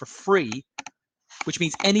 tickets for free, which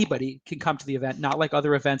means anybody can come to the event, not like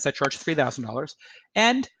other events that charge $3,000.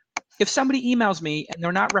 And if somebody emails me and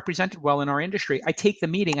they're not represented well in our industry, I take the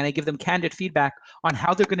meeting and I give them candid feedback on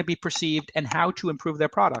how they're going to be perceived and how to improve their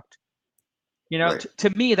product. To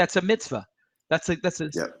me, that's a mitzvah. That's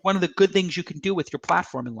one of the good things you can do with your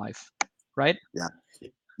platform in life, right? Yeah.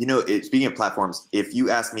 Speaking of platforms, if you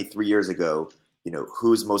asked me 3 years ago,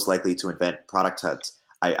 who's most likely to invent Product Hut,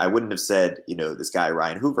 I wouldn't have said, this guy,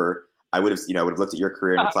 Ryan Hoover. I would have looked at your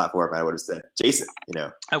career and your platform, and I would have said, Jason,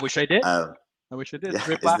 I wish I did. I wish I did. Yeah,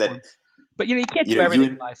 great platform. But you can't do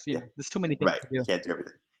everything in life. There's too many things to do. You can't do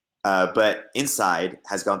everything. But Inside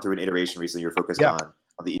has gone through an iteration recently. You're focused on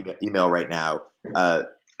the email right now.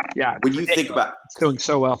 When you think about, it's doing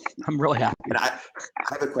so well, I'm really happy. And I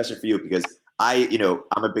have a question for you, because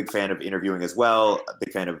I'm a big fan of interviewing as well, a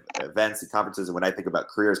big fan of events and conferences. And when I think about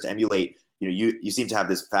careers to emulate, you seem to have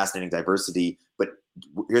this fascinating diversity. But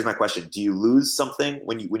here's my question: do you lose something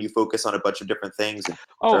when you focus on a bunch of different things?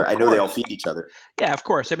 I know they all feed each other. Yeah, of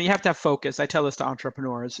course. I mean, you have to have focus. I tell this to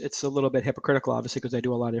entrepreneurs. It's a little bit hypocritical, obviously, because I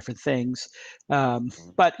do a lot of different things.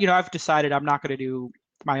 But I've decided I'm not going to do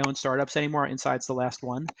my own startups anymore. Inside's the last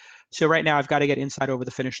one. So right now I've got to get Inside over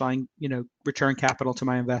the finish line, return capital to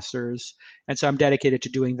my investors. And so I'm dedicated to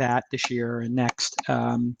doing that this year and next.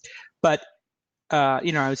 But I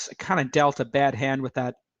was kind of dealt a bad hand with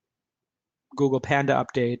that Google Panda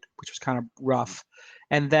update, which was kind of rough.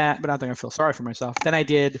 But I don't think I feel sorry for myself. Then I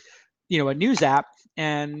did, a news app,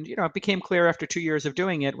 and, it became clear after 2 years of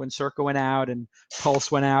doing it, when Circa went out and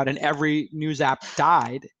Pulse went out and every news app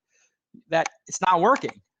died, that it's not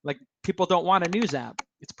working. Like, people don't want a news app.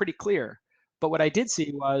 It's pretty clear. But what I did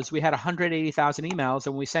see was we had 180,000 emails,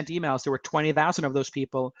 and when we sent emails, there were 20,000 of those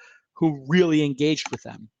people who really engaged with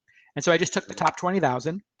them. And so I just took the top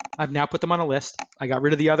 20,000. I've now put them on a list. I got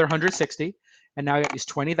rid of the other 160, and now I got these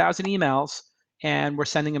 20,000 emails, and we're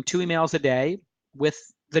sending them 2 emails a day with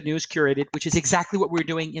the news curated, which is exactly what we're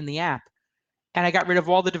doing in the app. And I got rid of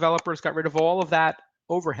all the developers, got rid of all of that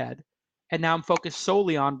overhead. And now I'm focused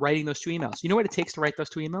solely on writing those 2 emails. You know what it takes to write those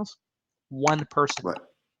 2 emails? One person. What?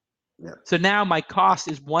 Yeah. So now my cost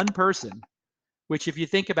is one person, which, if you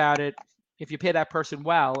think about it, if you pay that person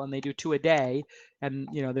well and they do 2 a day, and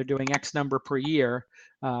they're doing X number per year,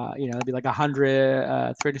 it'd be like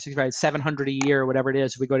 100, 365, 700 a year, whatever it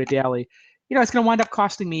is. If we go to daily, it's going to wind up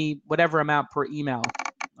costing me whatever amount per email,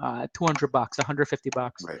 $200,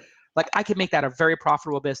 $150. Right. Like I could make that a very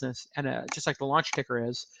profitable business, and just like the launch ticker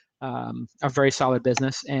is a very solid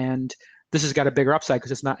business. And this has got a bigger upside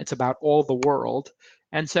because it's about all the world,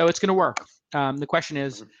 and so it's going to work. The question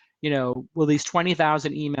is, will these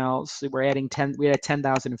 20,000 emails? We're adding 10. We had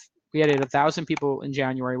 10,000. We added 1,000 people in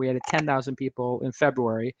January. We added 10,000 people in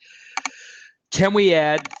February. Can we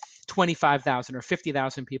add 25,000 or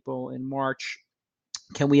 50,000 people in March?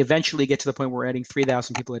 Can we eventually get to the point where we're adding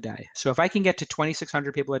 3,000 people a day? So if I can get to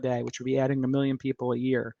 2,600 people a day, which would be adding 1 million people a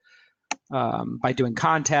year, by doing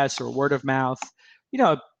contests or word of mouth,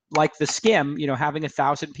 like the skim, having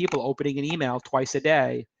 1,000 people opening an email twice a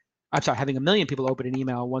day. I'm sorry, having 1 million people open an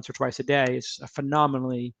email once or twice a day is a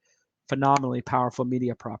phenomenally powerful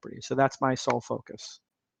media property. So that's my sole focus.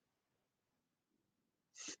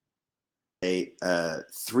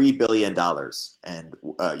 $3 billion, and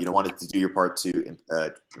wanted to do your part to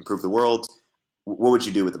improve the world. What would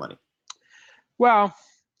you do with the money? Well,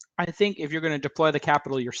 I think if you're going to deploy the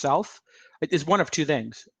capital yourself, it is one of two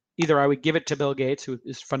things. Either I would give it to Bill Gates, who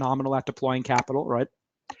is phenomenal at deploying capital, right?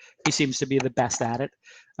 He seems to be the best at it.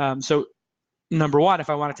 So number one, if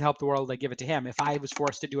I wanted to help the world, I'd give it to him. If I was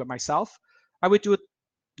forced to do it myself, I would do it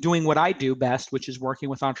doing what I do best, which is working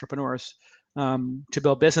with entrepreneurs to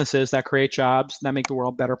build businesses that create jobs that make the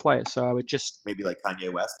world a better place. So I would just... Maybe like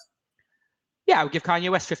Kanye West? Yeah, I would give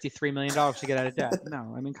Kanye West $53 million to get out of debt.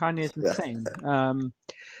 No, I mean, Kanye is insane.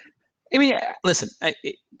 Listen,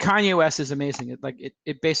 Kanye West is amazing.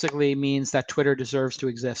 It basically means that Twitter deserves to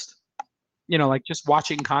exist. Like just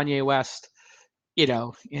watching Kanye West,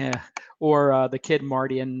 or the kid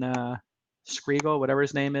Martin Skriegel, whatever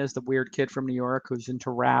his name is, the weird kid from New York who's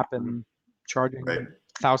into rap and charging $1,000.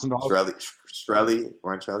 Shriley.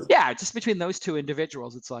 Yeah, just between those two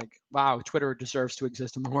individuals, it's like, wow, Twitter deserves to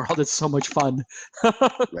exist in the world. It's so much fun.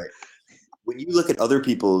 Right. When you look at other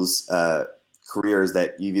people's careers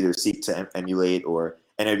that you either seek to emulate, or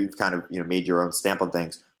I know you've kind of made your own stamp on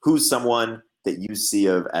things, who's someone that you see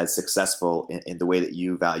of as successful in the way that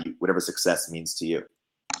you value whatever success means to you?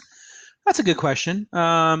 That's a good question.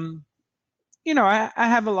 I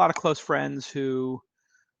have a lot of close friends who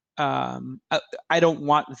I don't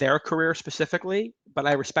want their career specifically, but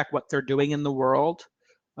I respect what they're doing in the world.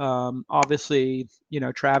 Obviously,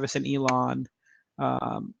 Travis and Elon,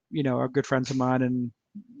 are good friends of mine, and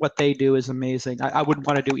what they do is amazing. I wouldn't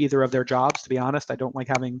want to do either of their jobs, to be honest. I don't like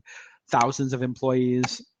having thousands of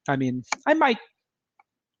employees. I mean, I might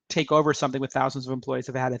take over something with thousands of employees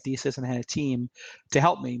if I had a thesis and I had a team to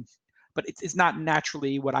help me, but it's not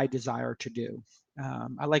naturally what I desire to do.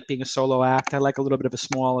 I like being a solo act. I like a little bit of a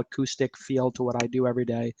small acoustic feel to what I do every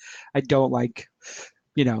day. I don't like,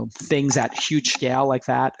 things at huge scale like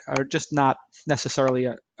that are just not necessarily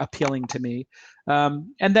appealing to me. And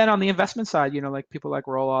then on the investment side, like people like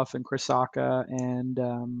Roloff and Chris Sacca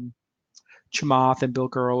and Chamath and Bill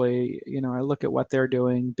Gurley, I look at what they're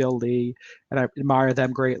doing, Bill Lee, and I admire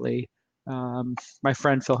them greatly. My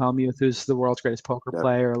friend Phil Hellmuth, who's the world's greatest poker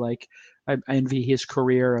player, I envy his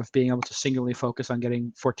career of being able to singularly focus on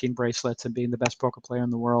getting 14 bracelets and being the best poker player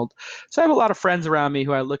in the world. So I have a lot of friends around me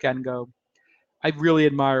who I look at and go, I really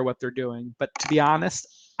admire what they're doing. But to be honest,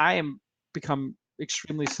 I am become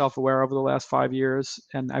extremely self-aware over the last 5 years,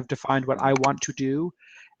 and I've defined what I want to do,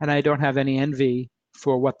 and I don't have any envy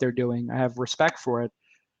for what they're doing. I have respect for it,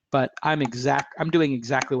 but I'm doing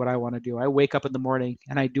exactly what I want to do. I wake up in the morning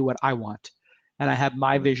and I do what I want, and I have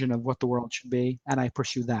my vision of what the world should be, and I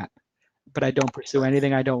pursue that. But I don't pursue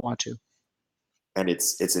anything I don't want to. And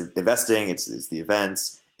it's investing, it's the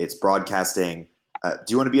events, it's broadcasting. Do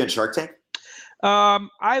you want to be on Shark Tank?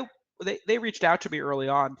 They reached out to me early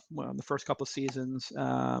on, the first couple of seasons,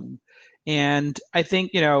 and I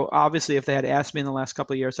think obviously if they had asked me in the last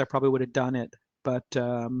couple of years, I probably would have done it. But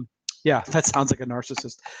yeah, that sounds like a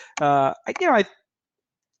narcissist. I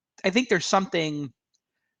think there's something.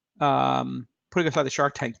 Putting aside the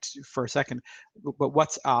Shark Tank for a second, but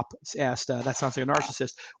what's up? Asked. That sounds like a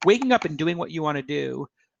narcissist. Waking up and doing what you want to do,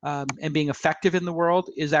 and being effective in the world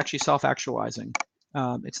is actually self-actualizing.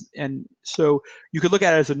 And so you could look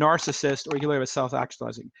at it as a narcissist, or you could look at it as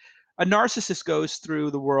self-actualizing. A narcissist goes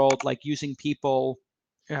through the world like using people,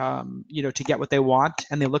 to get what they want,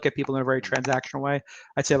 and they look at people in a very transactional way.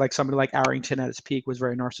 I'd say like somebody like Arrington at his peak was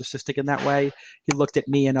very narcissistic in that way. He looked at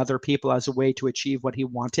me and other people as a way to achieve what he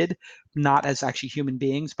wanted, not as actually human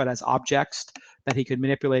beings, but as objects that he could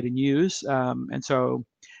manipulate and use. And so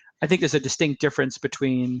I think there's a distinct difference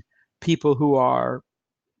between people who are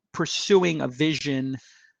pursuing a vision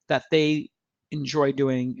that they enjoy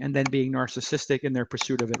doing and then being narcissistic in their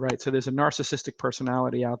pursuit of it, right? So there's a narcissistic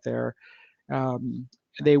personality out there.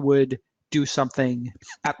 They would do something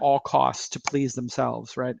at all costs to please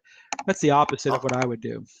themselves, right? That's the opposite of what I would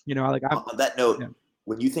do. On that note, yeah.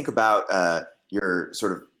 when you think about your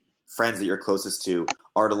sort of friends that you're closest to,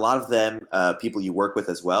 are a lot of them people you work with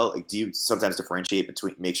as well? Like, do you sometimes differentiate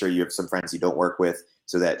between, make sure you have some friends you don't work with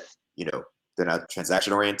so that, they're not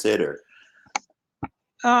transaction oriented, or?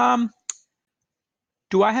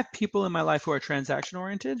 Do I have people in my life who are transaction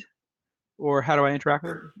oriented, or how do I interact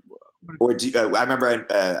with them? Or I remember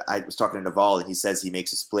I was talking to Naval, and he says he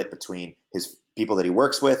makes a split between his people that he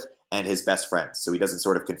works with and his best friends, so he doesn't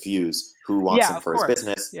sort of confuse who wants him for his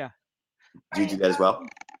business. Yeah. Do you do that as well?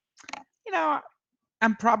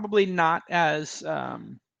 I'm probably not as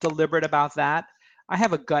deliberate about that. I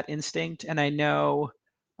have a gut instinct, and I know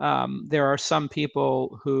there are some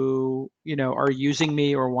people who, are using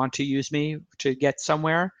me or want to use me to get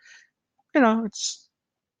somewhere.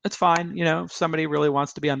 It's fine. If somebody really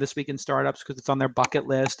wants to be on This Week in Startups because it's on their bucket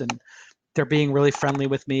list and they're being really friendly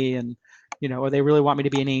with me, and, or they really want me to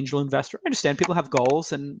be an angel investor. I understand people have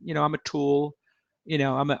goals, and, I'm a tool,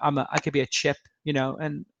 I could be a chip,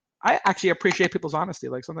 and I actually appreciate people's honesty.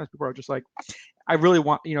 Like, sometimes people are just like, I really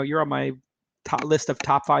want, you're on my list of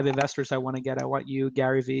top 5 investors I want to get. I want you,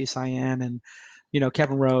 Gary Vee, Cyan, and,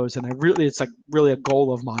 Kevin Rose. And it's like really a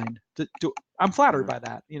goal of mine to do. I'm flattered by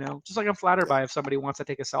that, just like I'm flattered by if somebody wants to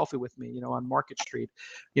take a selfie with me, on Market Street,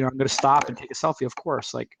 I'm going to stop and take a selfie. Of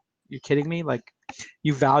course. Like, you're kidding me? Like,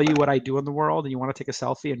 you value what I do in the world and you want to take a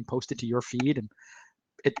selfie and post it to your feed, and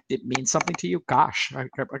it means something to you. Gosh, I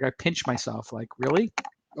pinch myself. Like, really?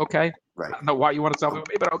 Okay. Right. I don't know why you want to selfie with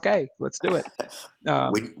me, but okay, let's do it.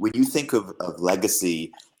 When you think of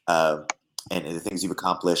legacy and the things you've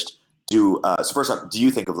accomplished, so first off, do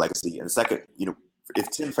you think of legacy? And second, if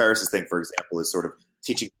Tim Ferriss's thing, for example, is sort of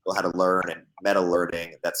teaching people how to learn and meta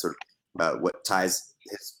learning, that's sort of what ties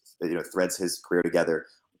his, threads his career together.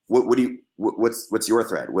 What's your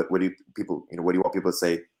thread? What do people, what do you want people to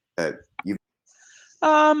say?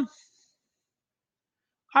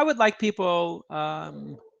 I would like people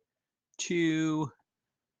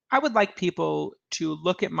to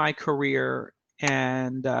look at my career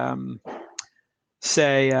and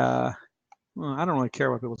say, well, I don't really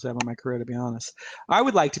care what people say about my career, to be honest. I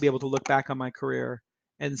would like to be able to look back on my career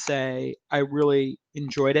and say, I really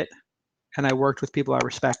enjoyed it, and I worked with people I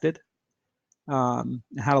respected, and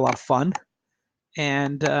had a lot of fun,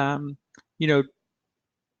 and did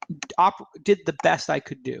the best I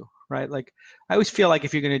could do, right? Like, I always feel like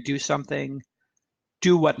if you're going to do something,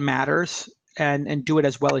 do what matters, and do it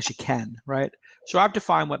as well as you can, right? So I've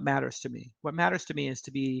defined what matters to me. What matters to me is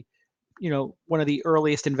to be, one of the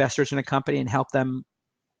earliest investors in a company and help them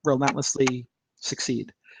relentlessly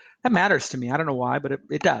succeed. That matters to me. I don't know why, but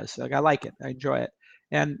it does. Like, I like it. I enjoy it.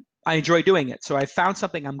 And I enjoy doing it. So I found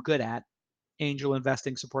something I'm good at, angel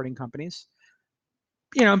investing, supporting companies.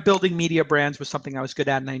 Building media brands was something I was good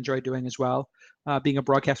at and I enjoy doing as well. Being a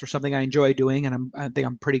broadcaster, something I enjoy doing, and I think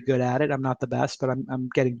I'm pretty good at it. I'm not the best, but I'm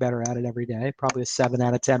getting better at it every day. Probably a 7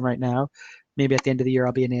 out of 10 right now. Maybe at the end of the year,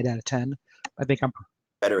 I'll be an 8 out of 10. I think I'm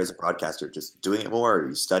better as a broadcaster, just doing it more, or are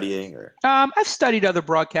you studying, or? I've studied other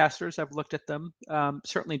broadcasters. I've looked at them.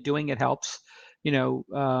 Certainly doing it helps. Who's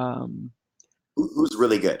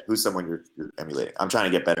really good? Who's someone you're emulating? I'm trying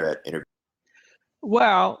to get better at interviewing.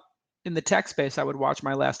 Well, in the tech space, I would watch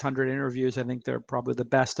my last 100 interviews. I think they're probably the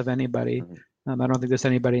best of anybody. I don't think there's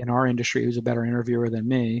anybody in our industry who's a better interviewer than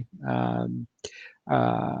me.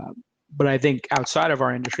 But I think outside of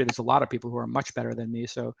our industry, there's a lot of people who are much better than me.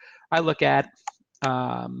 So I look at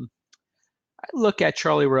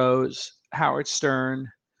Charlie Rose, Howard Stern,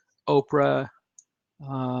 Oprah,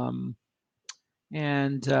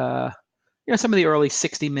 and some of the early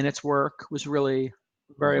 60 Minutes work was really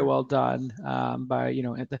very well done by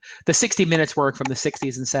the 60 Minutes work from the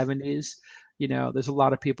 60s and 70s. There's a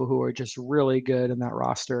lot of people who are just really good in that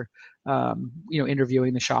roster.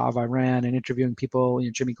 Interviewing the Shah of Iran and interviewing people,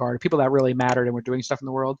 Jimmy Carter, people that really mattered and were doing stuff in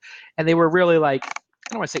the world, and they were really, like, I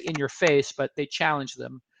don't want to say in your face, but they challenged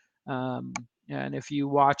them. And if you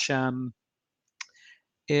watch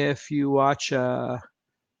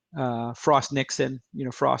Frost Nixon,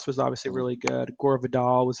 Frost was obviously really good. Gore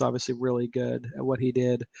Vidal was obviously really good at what he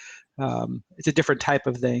did. It's a different type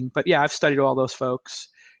of thing, but yeah, I've studied all those folks.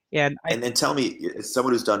 And then tell me, as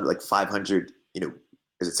someone who's done like 500,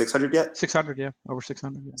 is it 600 yet? 600, yeah, over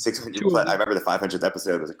 600. Yeah. 600. I remember the 500th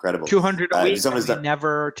episode was incredible. 200 a week. We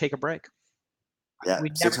never take a break. Yeah,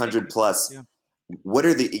 600 plus. Yeah. what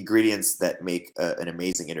are the ingredients that make an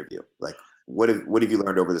amazing interview? Like, what have you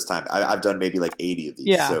learned over this time? I've done maybe like 80 of these.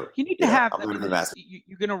 Yeah, So, you need to have. I'm I moving mean, to the master.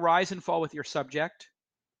 you're going to rise and fall with your subject,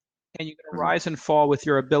 and you're going to Mhm. rise and fall with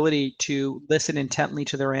your ability to listen intently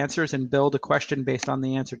to their answers and build a question based on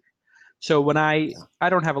the answer. So when Yeah. I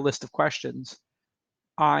don't have a list of questions,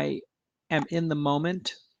 I am in the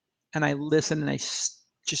moment and I listen and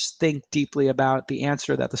just think deeply about the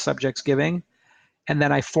answer that the subject's giving, and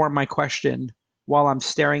then I form my question while I'm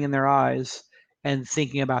staring in their eyes and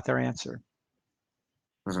thinking about their answer.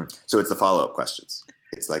 So it's the follow-up questions.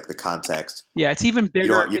 It's like the context. Yeah, it's even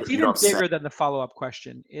bigger. It's You even don't set. bigger than the follow-up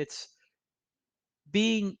question. It's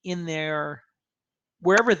being in there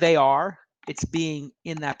wherever they are. It's being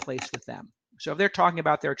in that place with them. So if they're talking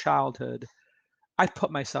about their childhood, I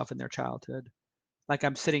put myself in their childhood. Like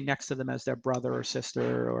I'm sitting next to them as their brother or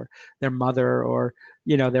sister or their mother or,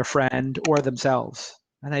 their friend or themselves.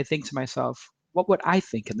 And I think to myself, what would I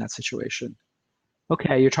think in that situation?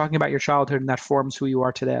 Okay, you're talking about your childhood and that forms who you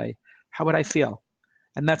are today. How would I feel?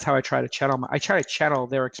 And that's how I try to channel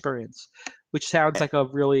their experience, which sounds like a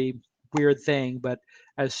really weird thing, but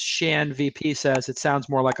as Shan VP says, it sounds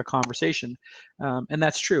more like a conversation. And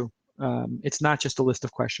that's true. It's not just a list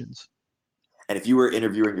of questions. And if you were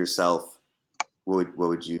interviewing yourself, what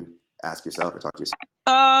would you ask yourself or talk to yourself?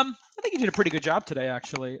 I think you did a pretty good job today,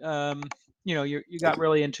 actually. You Thank got you.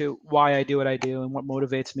 really into why I do what I do and what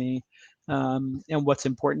motivates me, and what's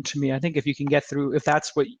important to me. I think if you can get through,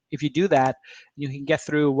 if you do that, you can get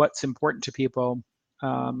through what's important to people.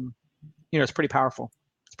 Um, it's pretty powerful.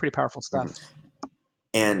 It's pretty powerful Mhm. stuff.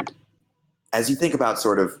 And as you think about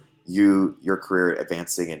sort of your career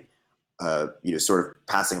advancing and sort of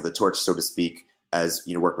passing the torch, so to speak, as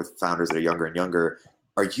work with founders that are younger and younger,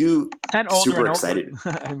 are you And older super and older. excited?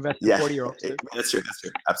 I invest in Yeah, 40-year-olds too. that's true. That's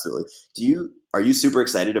true. Absolutely. Are you super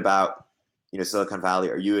excited about Silicon Valley?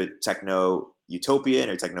 Are you a techno utopian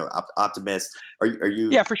or techno optimist? Are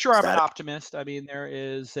you Yeah, for sure. I'm an static? optimist. I mean, there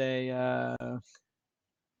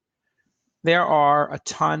are a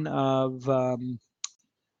ton of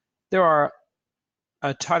there are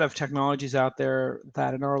a ton of technologies out there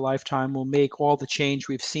that in our lifetime will make all the change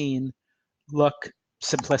we've seen look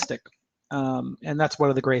simplistic. And that's one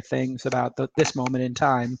of the great things about this moment in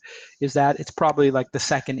time is that it's probably like the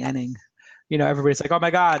second inning. Everybody's like, oh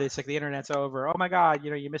my God, it's like the internet's over. Oh my God,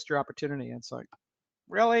 you missed your opportunity. And it's like,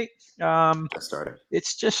 really? Just started.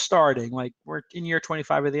 It's just starting. Like we're in year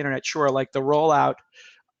 25 of the internet. Sure, like the rollout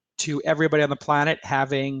to everybody on the planet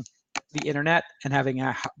having the internet and having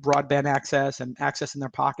a broadband access and access in their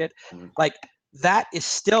pocket, like that is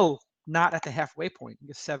still not at the halfway point.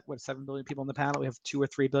 7 billion people on the planet. We have 2 or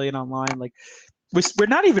 3 billion online. Like we're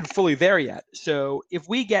not even fully there yet. So if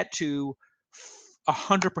we get to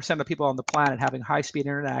 100% of people on the planet having high-speed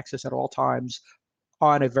internet access at all times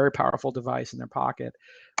on a very powerful device in their pocket,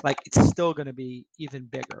 like it's still going to be even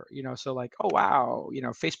bigger. So like, oh wow,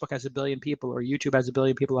 Facebook has 1 billion people or YouTube has 1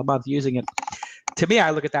 billion people a month using it. To me,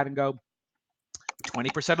 I look at that and go,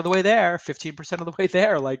 20% of the way there, 15% of the way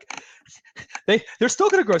there, like they're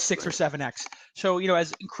still going to grow 6 or 7x. So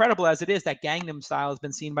as incredible as it is that Gangnam Style has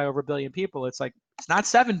been seen by over 1 billion people, it's like it's not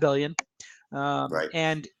 7 billion. Right.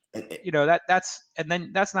 And And, that's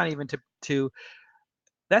not even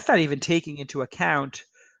that's not even taking into account,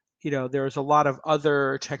 there's a lot of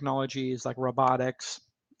other technologies like robotics,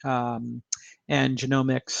 and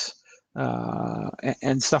genomics,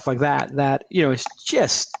 and stuff like that is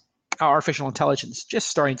just artificial intelligence just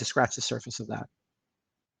starting to scratch the surface of that.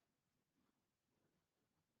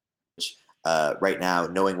 right now,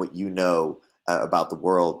 knowing what you know about the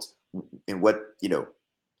world, and what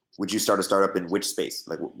would you start a startup in which space?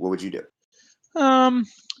 Like, what would you do?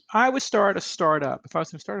 I would start a startup if I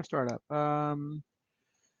was going to start a startup.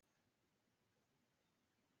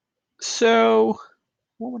 So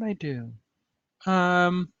what would I do?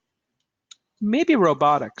 Maybe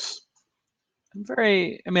robotics.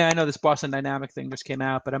 I mean, I know this Boston Dynamic thing just came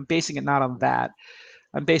out, but I'm basing it not on that.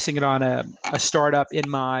 I'm basing it on a startup in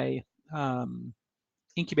my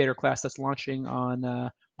incubator class that's launching on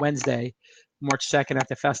Wednesday, March 2nd at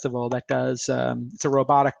the festival. That does it's a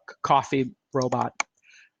robotic coffee robot,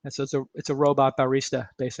 and so it's a robot barista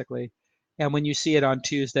basically. And when you see it on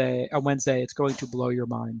Wednesday, it's going to blow your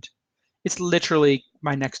mind. It's literally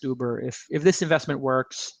my next Uber. If this investment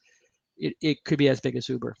works, it could be as big as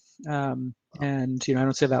Uber. And I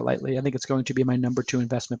don't say that lightly. I think it's going to be my number 2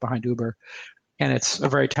 investment behind Uber, and it's a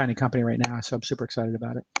very tiny company right now, so I'm super excited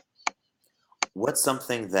about it. What's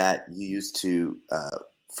something that you used to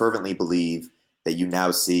fervently believe that you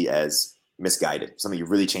now see as misguided? Something you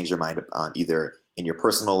really changed your mind on, either in your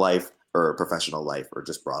personal life or professional life, or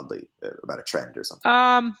just broadly about a trend or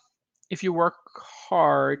something? If you work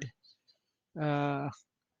hard, I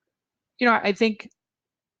think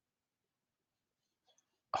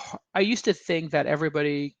I used to think that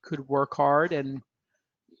everybody could work hard and,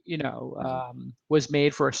 was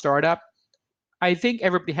made for a startup. I think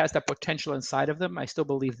everybody has that potential inside of them. I still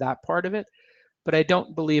believe that part of it, but I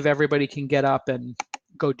don't believe everybody can get up and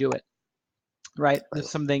go do it. Right? There's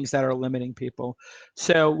some things that are limiting people.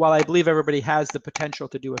 So while I believe everybody has the potential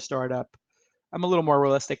to do a startup, I'm a little more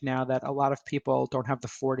realistic now that a lot of people don't have the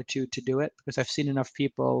fortitude to do it, because I've seen enough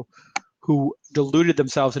people who deluded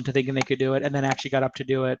themselves into thinking they could do it and then actually got up to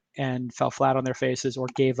do it and fell flat on their faces or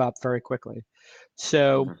gave up very quickly.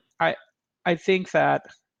 So I think that,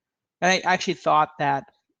 and I actually thought that,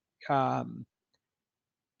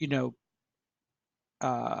 you know,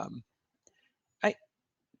 um, I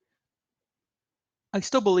I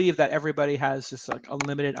still believe that everybody has this like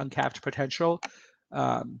unlimited, uncapped potential,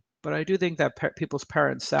 but I do think that people's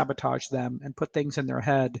parents sabotage them and put things in their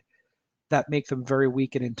head that make them very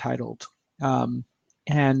weak and entitled. Um,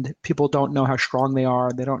 and people don't know how strong they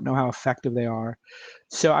are. They don't know how effective they are.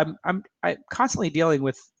 So I'm constantly dealing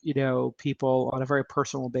with people on a very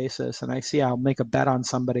personal basis, and I see I'll make a bet on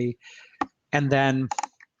somebody, and then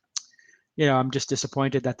I'm just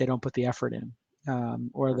disappointed that they don't put the effort in,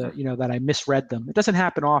 or that I misread them. It doesn't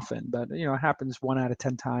happen often, but it happens 1 out of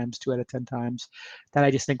 10 times, 2 out of 10 times, that I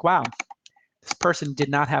just think, wow, this person did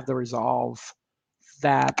not have the resolve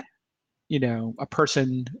that a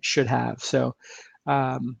person should have. So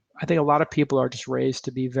I think a lot of people are just raised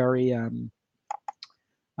to be very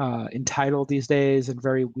entitled these days and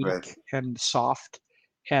very weak and soft.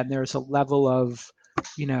 And there's a level of,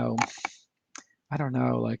 I don't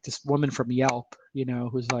know, like this woman from Yelp,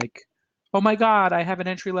 who's like, oh my God, I have an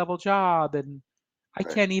entry level job and I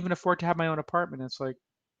can't even afford to have my own apartment. It's like,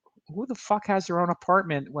 who the fuck has their own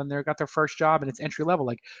apartment when they got their first job and it's entry level?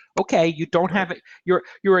 Like, okay, you don't have it.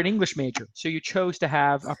 You're an English major, so you chose to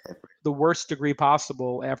have the worst degree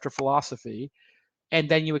possible after philosophy, and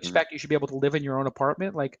then you expect you should be able to live in your own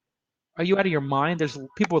apartment. Like, are you out of your mind? There's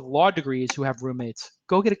people with law degrees who have roommates.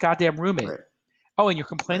 Go get a goddamn roommate. Oh, and you're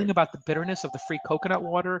complaining about the bitterness of the free coconut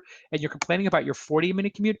water, and you're complaining about your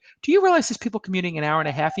 40-minute commute. Do you realize there's people commuting an hour and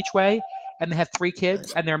a half each way, and they have 3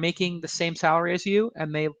 kids, and they're making the same salary as you,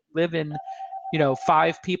 and they live in,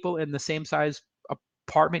 5 people in the same size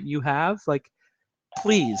apartment you have? Like,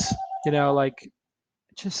 please, like,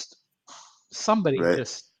 just somebody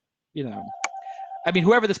just, I mean,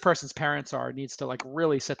 whoever this person's parents are needs to like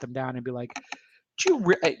really sit them down and be like,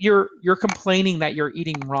 you're complaining that you're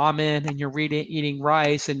eating ramen and you're eating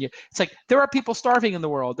rice, and it's like, there are people starving in the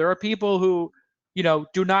world. There are people who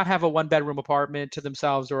do not have a 1-bedroom apartment to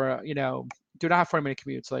themselves, or do not have 40-minute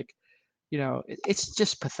commutes. Like, it's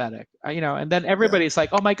just pathetic. And then everybody's like,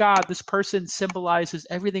 oh my God, this person symbolizes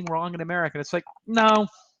everything wrong in America. And it's like, no,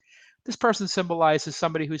 this person symbolizes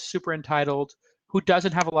somebody who's super entitled, who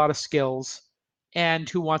doesn't have a lot of skills, and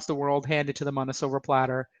who wants the world handed to them on a silver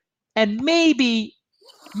platter. And maybe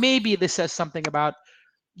this says something about,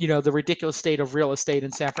 the ridiculous state of real estate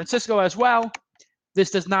in San Francisco as well.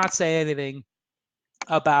 This does not say anything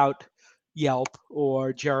about Yelp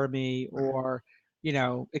or Jeremy or,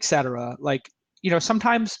 et cetera. Like,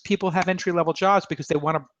 sometimes people have entry-level jobs because they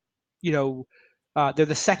want to, they're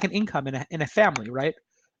the second income in a family, right?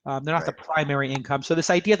 They're not the primary income. So this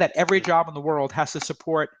idea that every job in the world has to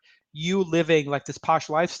support you living like this posh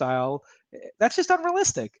lifestyle, that's just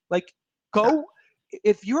unrealistic. Like,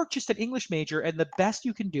 if you're just an English major and the best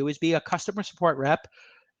you can do is be a customer support rep,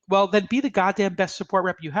 well, then be the goddamn best support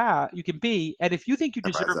rep you can be. And if you think you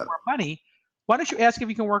deserve more money, why don't you ask if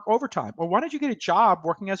you can work overtime? Or why don't you get a job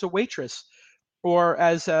working as a waitress or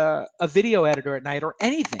as a video editor at night, or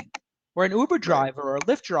anything, or an Uber driver or a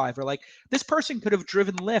Lyft driver? Like, this person could have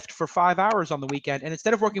driven Lyft for 5 hours on the weekend, and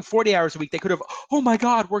instead of working 40 hours a week, they could have, oh my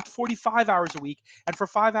God, worked 45 hours a week, and for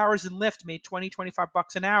 5 hours in Lyft made 20, 25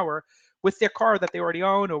 bucks an hour with their car that they already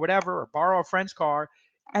own or whatever, or borrow a friend's car,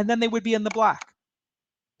 and then they would be in the black.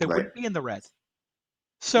 They wouldn't be in the red.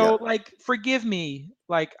 So like, forgive me,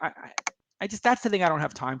 like, I just, that's the thing I don't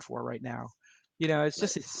have time for right now. It's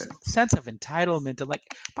just a sense of entitlement. And like,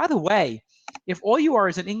 by the way, if all you are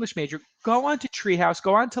is an English major, go on to Treehouse,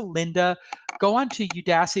 go on to Lynda, go on to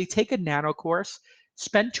Udacity, take a nano course,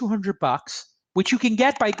 spend $200, which you can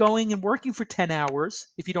get by going and working for 10 hours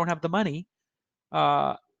if you don't have the money.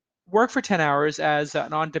 Work for 10 hours as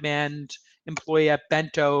an on-demand employee at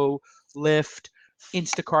Bento, Lyft,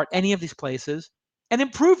 Instacart, any of these places, and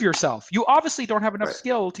improve yourself. You obviously don't have enough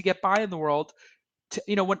skill to get by in the world.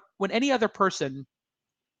 When any other person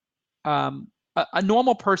a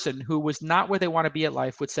normal person who was not where they want to be at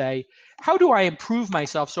life would say, how do I improve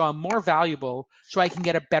myself so I'm more valuable so I can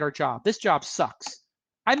get a better job? This job sucks.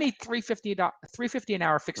 I made $350 an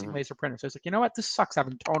hour fixing laser printers. I was like, you know what? This sucks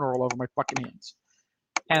having toner all over my fucking hands.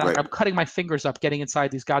 And Right. I'm cutting my fingers up getting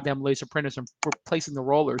inside these goddamn laser printers and replacing the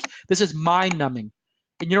rollers. This is mind numbing.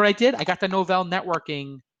 And you know what I did? I got the Novell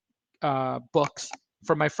networking books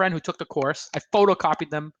from my friend who took the course. I photocopied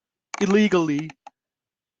them illegally.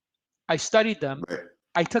 I studied them. Right.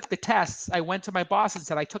 I took the tests. I went to my boss and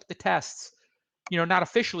said, I took the tests, not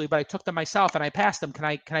officially, but I took them myself and I passed them. Can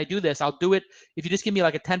I do this? I'll do it. If you just give me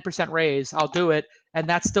like a 10% raise, I'll do it. And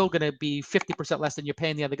that's still going to be 50% less than you're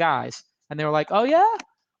paying the other guys. And they were like, oh yeah?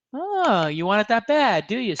 Oh, you want it that bad,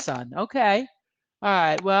 do you, son? Okay. All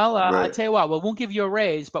right. Well, I Right. tell you what, we won't give you a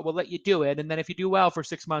raise, but we'll let you do it. And then if you do well for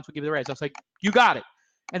 6 months, we'll give you the raise. I was like, you got it.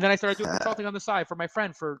 And then I started doing consulting on the side for my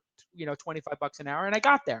friend for, $25 an hour. And I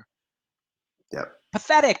got there. Yep.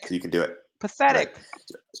 Pathetic. So you can do it. Pathetic.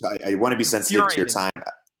 Right. So I want to be sensitive to your time.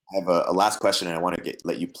 I have a last question, and I want to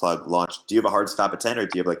let you plug launch. Do you have a hard stop at 10, or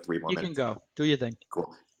do you have like 3 more minutes? You can go. Do your thing.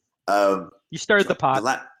 Cool. You stirred the pot.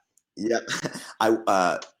 Yeah.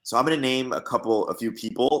 So I'm going to name a few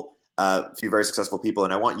people, a few very successful people,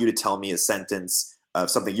 and I want you to tell me a sentence of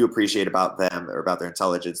something you appreciate about them or about their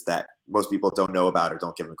intelligence that most people don't know about or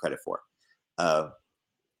don't give them credit for.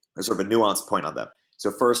 There's sort of a nuanced point on them. So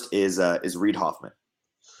first is Reid Hoffman.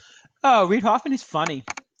 Oh, Reid Hoffman is funny.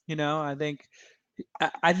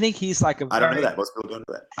 I think he's like I don't know that. Most people don't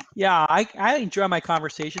know that. Yeah, I enjoy my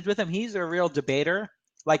conversations with him. He's a real debater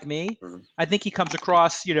like me. Mm-hmm. I think he comes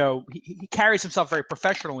across, he carries himself very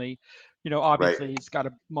professionally. Obviously He's got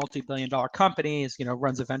a multi-billion-dollar company. He's,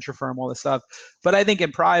 runs a venture firm, all this stuff. But I think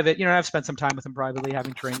in private, I've spent some time with him privately,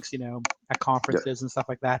 having drinks, at conferences and stuff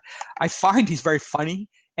like that. I find he's very funny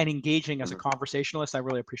and engaging as a conversationalist. I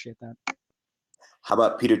really appreciate that. How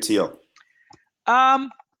about Peter Thiel?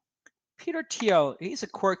 Peter Thiel, he's a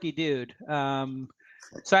quirky dude.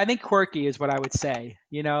 So I think quirky is what I would say.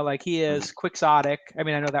 Like he is quixotic. I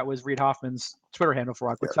mean, I know that was Reid Hoffman's Twitter handle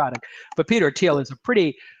for quixotic, but Peter Thiel is a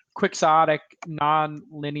pretty quixotic,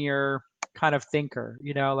 non-linear kind of thinker.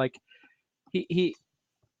 Like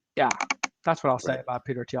yeah. That's what I'll say about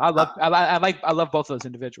Peter Thiel. I love both those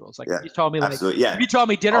individuals. Like you told me, if you told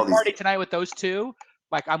me dinner party tonight with those two,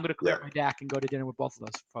 like I'm going to clear my deck and go to dinner with both of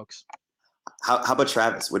those folks. How about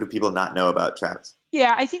Travis? What do people not know about Travis?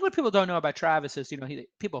 Yeah, I think what people don't know about Travis is,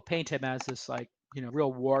 people paint him as this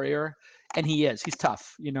real warrior, and he is. He's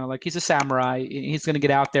tough. Like he's a samurai. He's going to get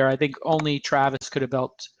out there. I think only Travis could have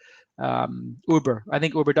built Uber. I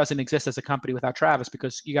think Uber doesn't exist as a company without Travis,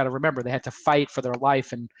 because you got to remember they had to fight for their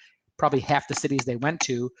life in probably half the cities they went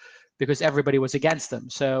to because everybody was against them.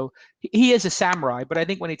 So he is a samurai, but I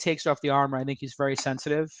think when he takes off the armor, I think he's very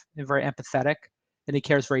sensitive and very empathetic, and he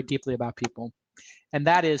cares very deeply about people. And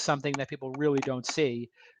that is something that people really don't see,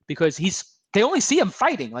 because they only see him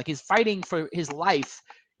fighting. Like he's fighting for his life,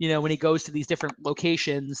 when he goes to these different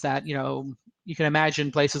locations that, you can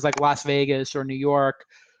imagine places like Las Vegas or New York,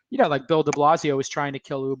 like Bill de Blasio was trying to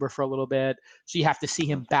kill Uber for a little bit. So you have to see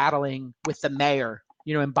him battling with the mayor,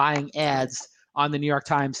 and buying ads on the New York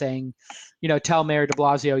Times saying, tell Mayor de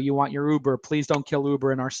Blasio you want your Uber, please don't kill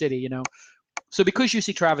Uber in our city, So because you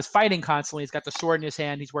see Travis fighting constantly, he's got the sword in his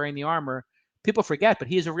hand, he's wearing the armor, people forget, but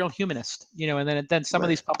he is a real humanist, and then some of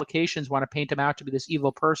these publications want to paint him out to be this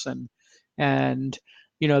evil person, and,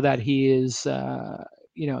 that he is,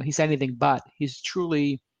 he's anything but. He's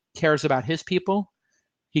truly cares about his people.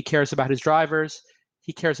 He cares about his drivers.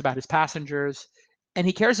 He cares about his passengers, and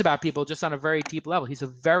he cares about people just on a very deep level. He's a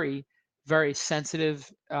very, very sensitive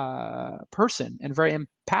person and very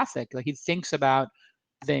empathic. Like he thinks about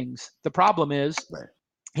things. The problem is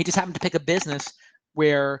he just happened to pick a business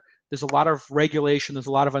where there's a lot of regulation, there's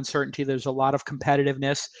a lot of uncertainty, there's a lot of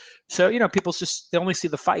competitiveness. So, people they only see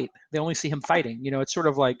the fight. They only see him fighting. It's sort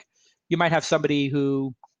of like you might have somebody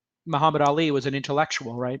who, Muhammad Ali was an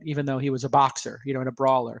intellectual, right? Even though he was a boxer, and a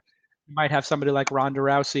brawler. You might have somebody like Ronda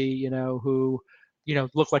Rousey, who,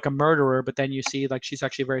 looked like a murderer, but then you see like she's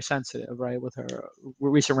actually very sensitive, right? With her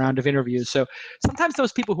recent round of interviews. So sometimes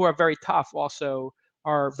those people who are very tough also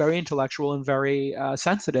are very intellectual and very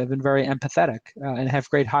sensitive and very empathetic and have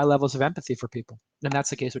great high levels of empathy for people. And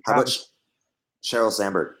that's the case with Travis. How about Sheryl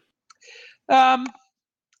Sandberg?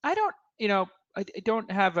 I don't, I don't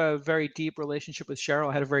have a very deep relationship with Sheryl.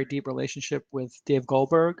 I had a very deep relationship with Dave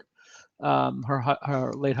Goldberg,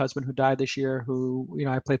 her late husband who died this year, who,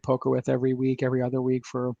 I played poker with every other week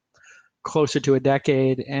for closer to a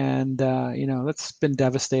decade. And, that's been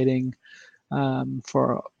devastating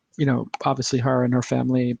for, obviously her and her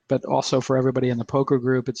family, but also for everybody in the poker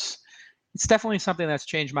group. It's, it's definitely something that's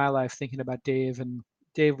changed my life thinking about Dave. And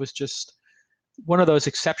Dave was just one of those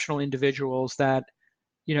exceptional individuals that,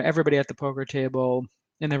 everybody at the poker table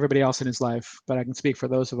and everybody else in his life, but I can speak for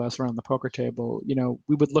those of us around the poker table,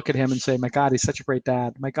 we would look at him and say, my God, he's such a great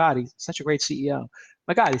dad. My God, he's such a great CEO.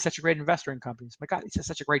 My God, he's such a great investor in companies. My God, he's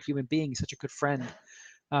such a great human being. He's such a good friend.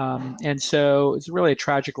 And so it's really a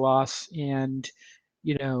tragic loss. And,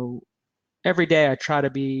 you know, every day I try to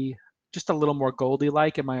be just a little more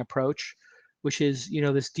Goldie-like in my approach, which is,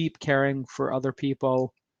 this deep caring for other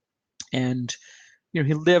people. And,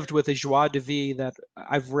 he lived with a joie de vivre that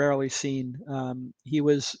I've rarely seen. He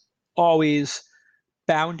was always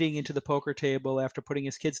bounding into the poker table after putting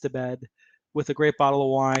his kids to bed with a great bottle of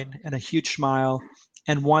wine and a huge smile,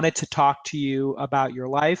 and wanted to talk to you about your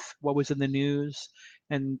life, what was in the news.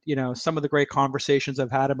 And, some of the great conversations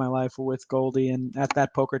I've had in my life were with Goldie and at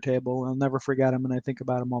that poker table. I'll never forget him, and I think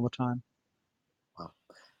about him all the time. Wow.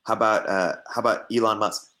 How about Elon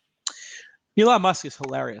Musk? Elon Musk is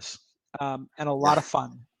hilarious. And a lot of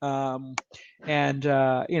fun.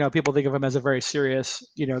 People think of him as a very serious,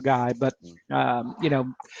 guy, but,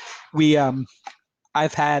 we,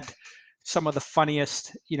 I've had some of the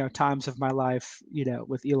funniest, times of my life,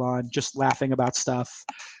 with Elon, just laughing about stuff,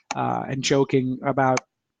 and joking about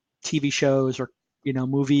TV shows or,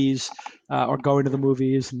 movies, or going to the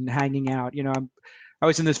movies and hanging out. I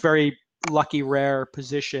was in this very lucky, rare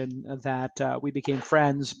position that we became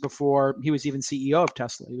friends before he was even CEO of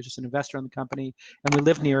Tesla. He was just an investor in the company, and we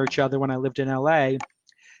lived near each other when I lived in LA.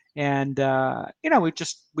 And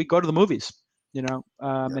we go to the movies,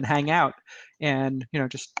 and hang out. And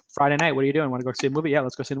just Friday night, what are you doing? Want to go see a movie? Yeah,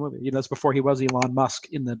 let's go see a movie. That's before he was Elon Musk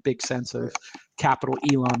in the big sense of capital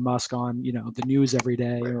Elon Musk on the news every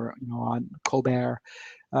day, or on Colbert.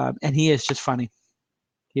 And he is just funny.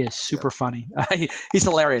 He is super funny. He's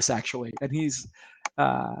hilarious, actually, and he's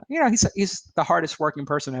the hardest working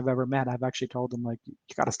person I've ever met. I've actually told him, like, you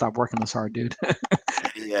got to stop working this hard, dude.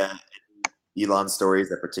 Any Elon stories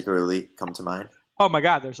that particularly come to mind? Oh my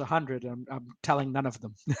God, there's 100. I'm telling none of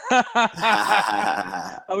them. We've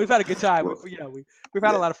had a good time. We've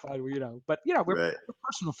had a lot of fun. But we're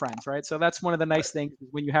personal friends, right? So that's one of the nice things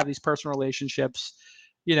when you have these personal relationships.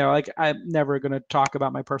 Like, I'm never going to talk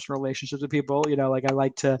about my personal relationships with people. Like, I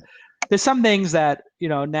like to. There's some things that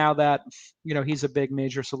now that he's a big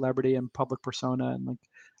major celebrity and public persona, and like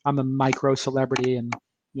I'm a micro celebrity, and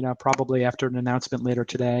probably after an announcement later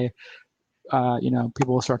today,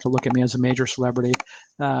 people will start to look at me as a major celebrity.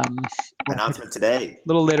 Announcement today. A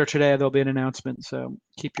little later today, there'll be an announcement. So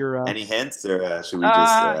keep your. Any hints, or should we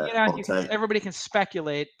just? Everybody can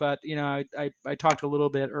speculate, but I talked a little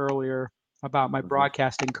bit earlier about my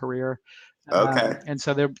broadcasting career. Okay. And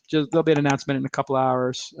so there'll be an announcement in a couple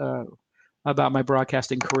hours about my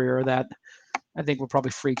broadcasting career that I think will probably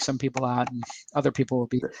freak some people out, and other people will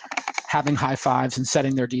be having high fives and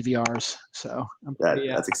setting their DVRs. So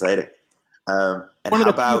that's exciting. And one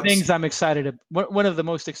of the things I'm excited. One of the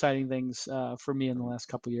most exciting things for me in the last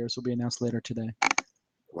couple of years will be announced later today.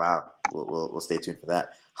 Wow, we'll stay tuned for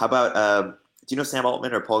that. How about do you know Sam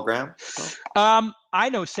Altman or Paul Graham? I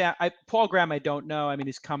know Sam. Paul Graham, I don't know. I mean,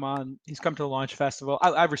 he's come to the Launch Festival.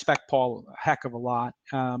 I respect Paul a heck of a lot.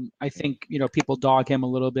 I think people dog him a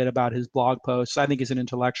little bit about his blog posts. I think he's an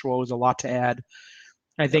intellectual. There's a lot to add.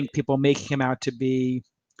 I think people making him out to be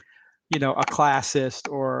a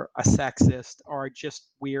classist or a sexist are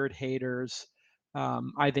just weird haters.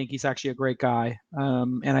 I think he's actually a great guy.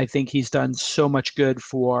 And I think he's done so much good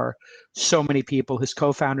for so many people. His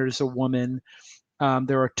co-founder is a woman.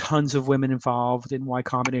 There are tons of women involved in Y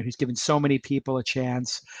Combinator. He's given so many people a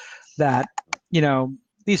chance that,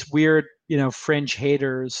 these weird, fringe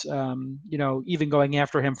haters, even going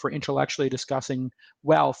after him for intellectually discussing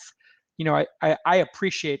wealth. I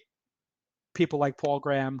appreciate people like Paul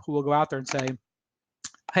Graham who will go out there and say,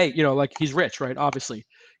 hey, like, he's rich, right? Obviously,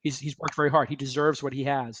 he's worked very hard. He deserves what he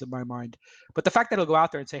has, in my mind. But the fact that he'll go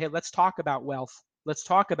out there and say, hey, let's talk about wealth. Let's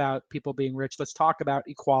talk about people being rich. Let's talk about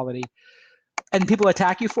equality. And people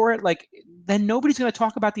attack you for it, like, then nobody's going to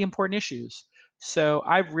talk about the important issues. So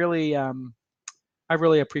I really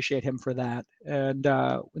appreciate him for that. And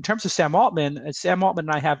in terms of Sam Altman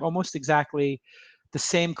and I have almost exactly the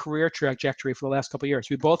same career trajectory for the last couple of years.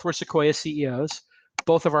 We both were Sequoia CEOs.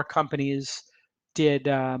 Both of our companies did,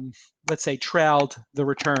 let's say, trailed the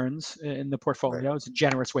returns in the portfolio. It's a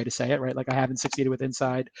generous way to say it, right? Like, I haven't succeeded with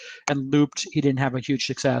Inside, and Looped, he didn't have a huge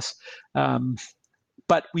success.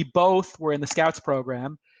 But we both were in the Scouts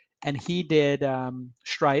program, and he did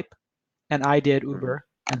Stripe, and I did Uber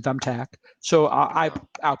and Thumbtack. So I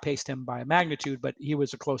outpaced him by a magnitude, but he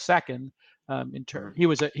was a close second. He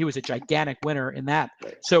was a gigantic winner in that.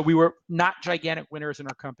 Right. So we were not gigantic winners in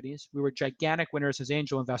our companies. We were gigantic winners as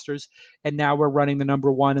angel investors, and now we're running the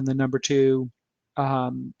number one and the number two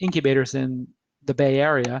incubators in the Bay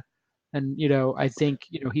Area. And I think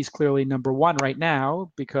he's clearly number one right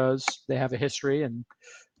now because they have a history, and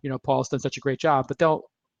Paul's done such a great job. But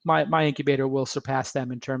my incubator will surpass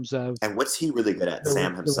them in terms of. And what's he really good at,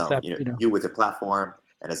 Sam himself? You with your platform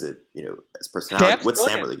and as as personality, Sam's what's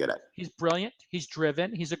brilliant. Sam really good at? He's brilliant. He's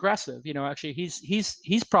driven. He's aggressive. Actually,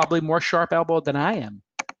 he's probably more sharp elbowed than I am.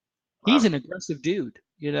 Wow. He's an aggressive dude.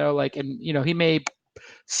 He may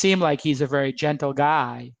seem like he's a very gentle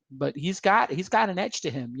guy, but he's got an edge to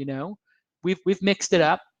him. We've mixed it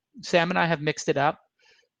up. Sam and I have mixed it up,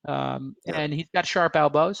 and he's got sharp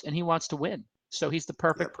elbows, and he wants to win. So he's the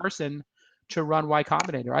perfect person to run Y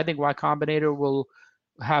Combinator. I think Y Combinator will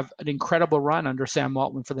have an incredible run under Sam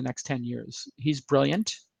Altman for the next 10 years. He's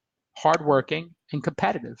brilliant, hardworking, and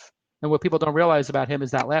competitive. And what people don't realize about him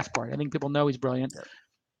is that last part. I think people know he's brilliant,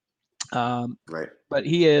 right? But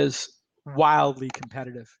he is wildly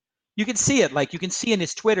competitive. You can see it. Like you can see in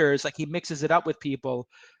his Twitters, like he mixes it up with people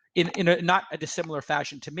in a not a dissimilar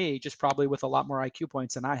fashion to me, just probably with a lot more IQ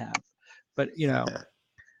points than I have. But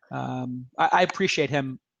I appreciate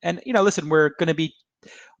him. And listen, we're going to be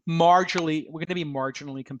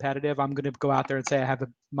marginally competitive. I'm going to go out there and say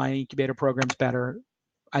my incubator program's better.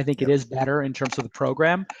 I think it is better in terms of the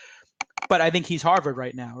program, but I think he's Harvard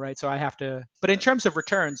right now, right? So I have to. But in terms of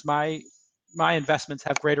returns, my investments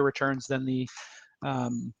have greater returns than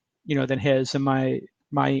than his, and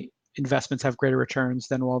my investments have greater returns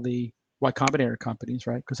than all the Y Combinator companies,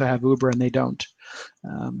 right? Because I have Uber and they don't.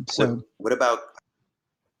 What about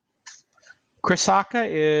Chris Sacca?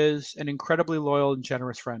 Is an incredibly loyal and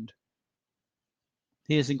generous friend.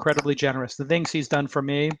 He is incredibly generous. The things he's done for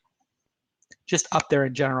me, just up there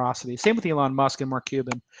in generosity. Same with Elon Musk and Mark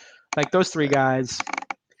Cuban. Like those three guys,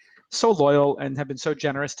 so loyal and have been so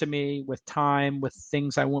generous to me with time, with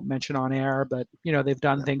things I won't mention on air, but they've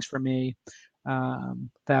done things for me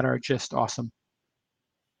that are just awesome.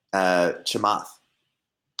 Chamath,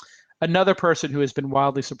 another person who has been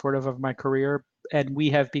wildly supportive of my career, and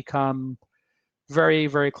we have become very,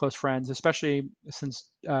 very close friends, especially since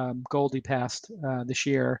Goldie passed this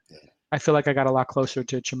year. I feel like I got a lot closer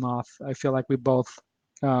to Chamath. I feel like we both,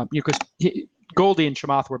 because Goldie and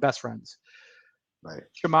Chamath were best friends. Right.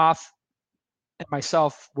 Chamath and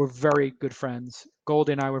myself were very good friends.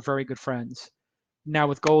 Goldie and I were very good friends. Now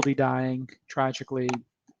with Goldie dying tragically,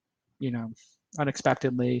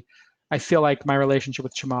 unexpectedly, I feel like my relationship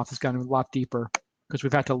with Chamath has gotten a lot deeper because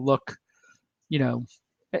we've had to look,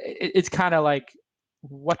 it's kind of like,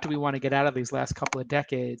 what do we want to get out of these last couple of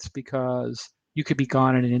decades? Because you could be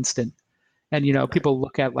gone in an instant. And, people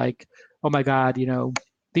look at like, oh my God,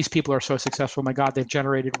 these people are so successful. Oh my God, they've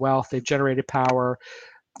generated wealth. They've generated power.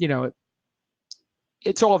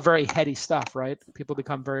 It's all very heady stuff, right? People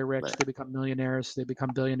become very rich. Right. They become millionaires. They become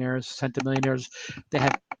billionaires, centimillionaires. They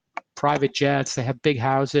have private jets. They have big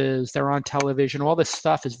houses. They're on television. All this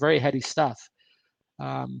stuff is very heady stuff.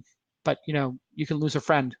 But, you can lose a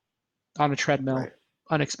friend on a treadmill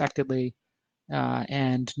unexpectedly,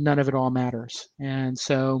 and none of it all matters. And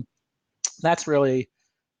so that's really,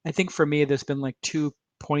 I think for me, there's been like 2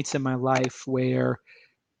 points in my life where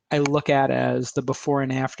I look at as the before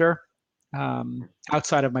and after,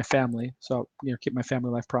 outside of my family. So, keep my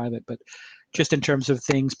family life private, but just in terms of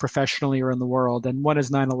things professionally or in the world. And one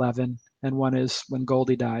is 9/11 and one is when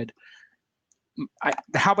Goldie died.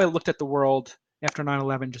 How I looked at the world after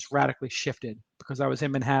 9/11 just radically shifted because I was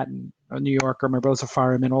in Manhattan, a New Yorker. My brother's a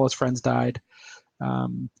fireman. All his friends died.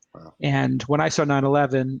 And when I saw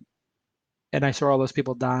 9/11 and I saw all those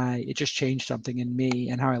people die, it just changed something in me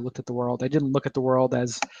and how I looked at the world. I didn't look at the world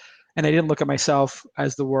and I didn't look at myself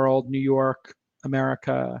as the world, New York,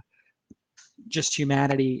 America, just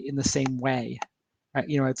humanity in the same way.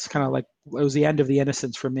 It's kind of like, it was the end of the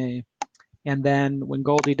innocence for me. And then when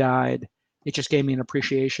Goldie died, it just gave me an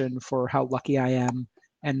appreciation for how lucky I am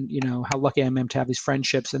and, how lucky I am to have these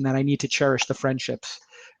friendships, and that I need to cherish the friendships.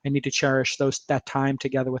 I need to cherish that time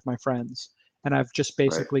together with my friends. And I've just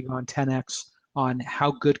basically gone 10x on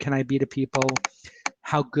how good can I be to people?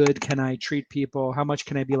 How good can I treat people? How much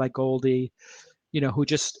can I be like Goldie,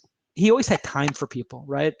 he always had time for people,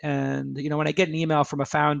 right? And, when I get an email from a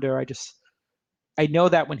founder, I know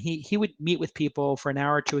that when he would meet with people for an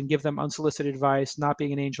hour or two and give them unsolicited advice, not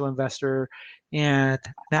being an angel investor. And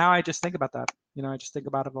now I just think about that. I just think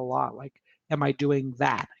about it a lot. Like, am I doing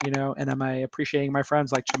that? And am I appreciating my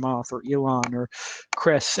friends like Chamath or Elon or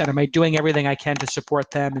Chris? And am I doing everything I can to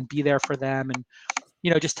support them and be there for them? And,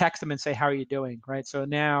 just text them and say, how are you doing? Right. So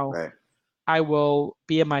now I will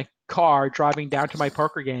be in my car driving down to my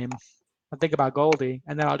poker game. I think about Goldie,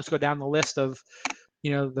 and then I'll just go down the list of,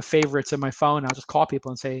 the favorites in my phone. I'll just call people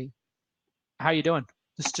and say, "How you doing?"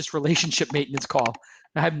 This is just relationship maintenance call.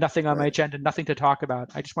 I have nothing on my Right. agenda, nothing to talk about.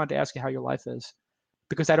 I just wanted to ask you how your life is,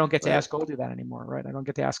 because I don't get to Right. ask Goldie that anymore, right? I don't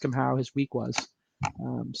get to ask him how his week was.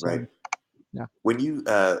 Right. So yeah. When you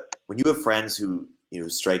have friends who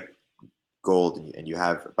strike gold, and you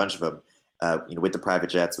have a bunch of them, with the private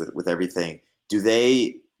jets, with everything, do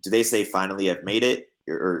they say finally I've made it,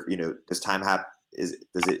 or does time have is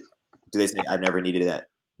does it do they say I've never needed that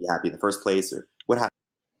be happy in the first place, or what happens?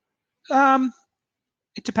 Um,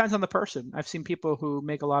 it depends on the person. I've seen people who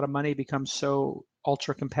make a lot of money become so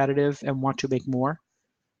ultra competitive and want to make more.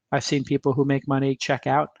 I've seen people who make money check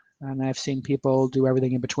out, and I've seen people do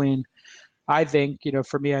everything in between. I think,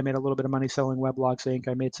 for me, I made a little bit of money selling Weblogs Inc.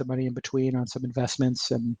 I made some money in between on some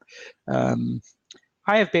investments, and um,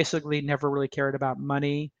 I have basically never really cared about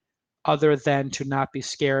money other than to not be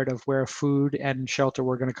scared of where food and shelter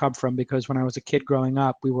were going to come from. Because when I was a kid growing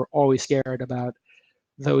up, we were always scared about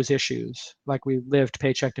those issues. Like, we lived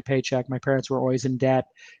paycheck to paycheck. My parents were always in debt,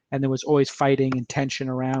 and there was always fighting and tension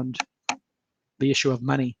around the issue of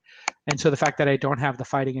money. And so the fact that I don't have the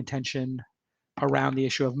fighting and tension around the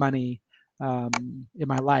issue of money in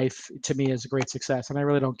my life, to me, is a great success. And I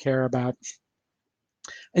really don't care about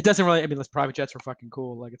it. Doesn't really, I mean, those private jets are fucking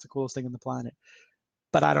cool. Like, it's the coolest thing on the planet.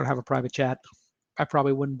 But I don't have a private jet. I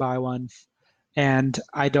probably wouldn't buy one. And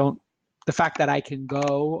I don't, the fact that I can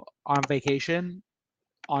go on vacation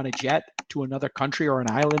on a jet to another country or an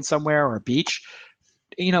island somewhere or a beach,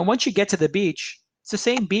 once you get to the beach, it's the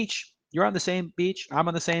same beach. You're on the same beach. I'm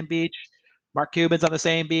on the same beach. Mark Cuban's on the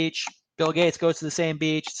same beach. Bill Gates goes to the same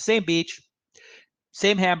beach. It's the same beach,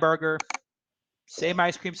 same hamburger, same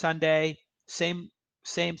ice cream sundae, same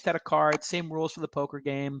set of cards, same rules for the poker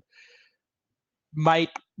game. Might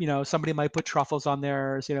somebody might put truffles on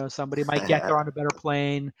theirs. Somebody might get there on a better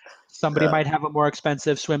plane. Somebody Yeah. might have a more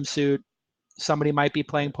expensive swimsuit. Somebody might be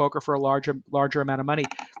playing poker for a larger amount of money.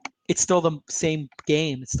 It's still the same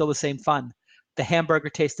game. It's still the same fun. The hamburger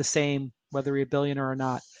tastes the same whether you're a billionaire or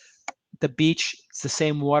not. The beach, it's the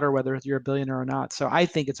same water whether you're a billionaire or not. So I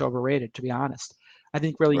think it's overrated, to be honest. I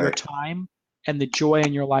think really your Right. time and the joy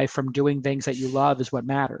in your life from doing things that you love is what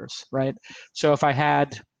matters, right? So if I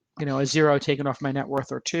had, a zero taken off my net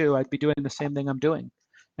worth or two, I'd be doing the same thing I'm doing.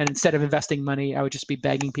 And instead of investing money, I would just be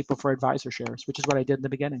begging people for advisor shares, which is what I did in the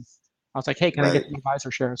beginning. I was like, hey, can I get Right. some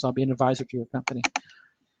advisor shares? I'll be an advisor to your company,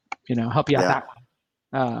 help you out Yeah. that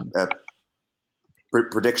way. uh,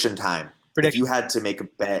 Prediction time. If you Prediction. had to make a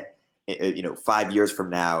bet, 5 years from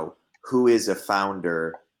now, who is a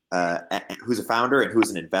founder, who's a founder and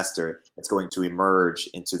who's an investor that's going to emerge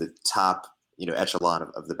into the top, echelon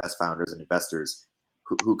of the best founders and investors,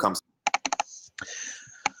 who comes?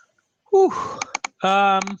 Whew.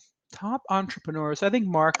 Um, Top entrepreneurs. I think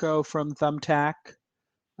Marco from Thumbtack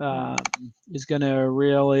um, is going to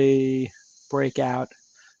really break out.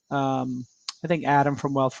 Um, I think Adam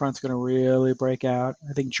from Wealthfront's going to really break out.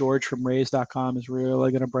 I think George from Raise.com is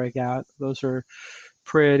really going to break out. Those are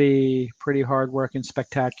pretty hardworking,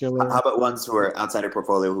 spectacular. How about ones who are outside your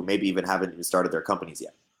portfolio who maybe even haven't even started their companies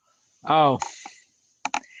yet? Oh,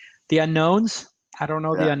 the unknowns. I don't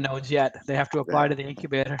know the Yeah. unknowns yet. They have to Yeah. apply to the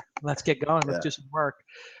incubator. Let's get going. Let's Yeah. do some work.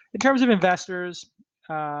 In terms of investors,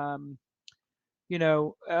 um,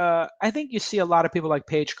 I think you see a lot of people like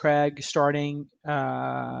Paige Craig starting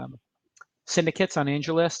syndicates on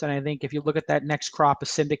AngelList, and I think if you look at that next crop of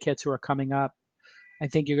syndicates who are coming up, I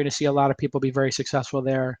think you're going to see a lot of people be very successful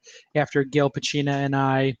there. After Gil Pacina and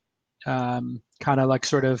I kind of like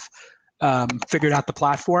sort of figured out the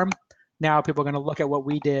platform, now people are going to look at what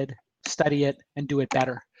we did, study it, and do it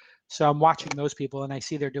better. So I'm watching those people, and I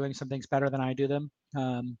see they're doing some things better than I do them.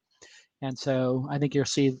 And so I think you'll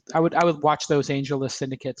see. I would watch those AngelList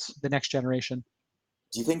syndicates, the next generation.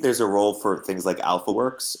 Do you think there's a role for things like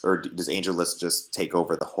AlphaWorks, or does AngelList just take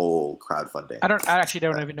over the whole crowdfunding? I actually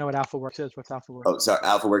don't Uh, even know what AlphaWorks is. What's AlphaWorks? Oh, so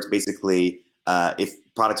AlphaWorks basically, if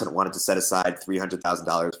Product Hunt wanted to set aside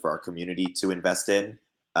 $300,000 for our community to invest in,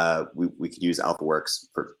 we could use AlphaWorks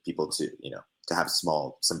for people to have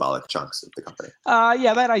small symbolic chunks of the company.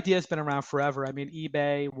 Yeah, that idea has been around forever. I mean,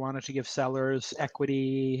 eBay wanted to give sellers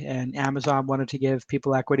equity, and Amazon wanted to give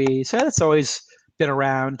people equity. So that's always been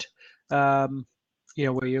around. Um,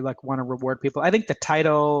 where you like want to reward people. I think the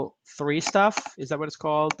Title III stuff, is that what it's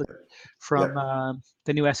called? From Yep.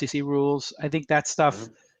 the new SEC rules. I think that stuff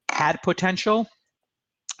Mm-hmm. had potential,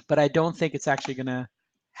 but I don't think it's actually going to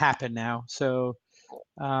happen now. So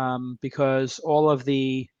because all of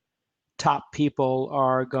the top people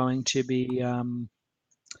are going to be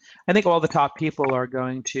I think all the top people are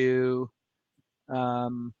going to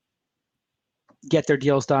get their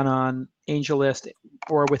deals done on AngelList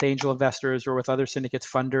or with angel investors or with other syndicates,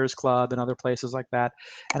 Funders Club and other places like that.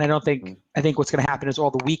 And I think what's going to happen is all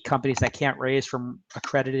the weak companies that can't raise from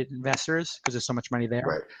accredited investors, because there's so much money there,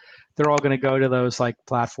 Right. they're all going to go to those like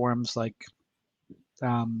platforms like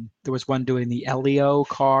there was one doing the Elio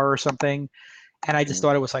car or something. And I just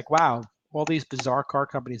thought it was like, wow, all these bizarre car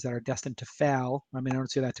companies that are destined to fail. I mean, I don't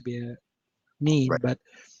see that to be a mean, Right. but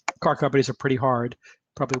car companies are pretty hard.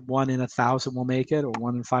 Probably 1 in 1,000 will make it, or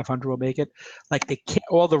 1 in 500 will make it. Like they can't,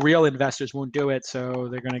 all the real investors won't do it, so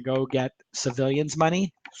they're going to go get civilians'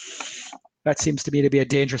 money. That seems to me to be a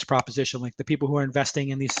dangerous proposition. Like the people who are investing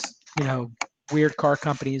in these, weird car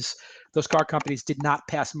companies, those car companies did not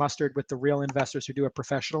pass mustard with the real investors who do it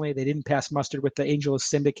professionally. They didn't pass mustard with the angel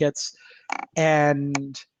syndicates,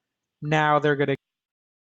 and now they're going to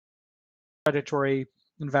predatory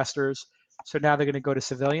investors. So now they're going to go to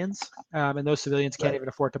civilians, and those civilians can't even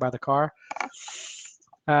afford to buy the car.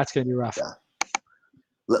 It's going to be rough. Yeah.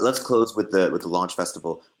 Let's close with the launch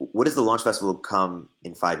festival. What does the launch festival come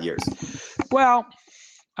in 5 years? Well,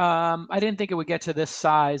 I didn't think it would get to this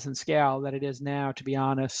size and scale that it is now, to be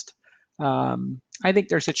honest. I think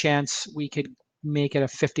there's a chance we could make it a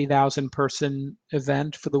 50,000 person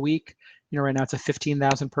event for the week. Right now it's a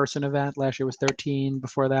 15,000 person event. Last year was 13.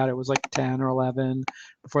 Before that it was like 10 or 11.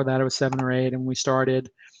 Before that it was 7 or 8. And we started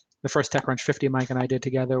the first TechCrunch 50 Mike and I did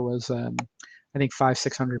together was I think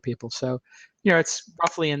 500-600 people. So it's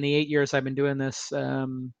roughly in the 8 years I've been doing this,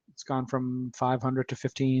 it's gone from 500 to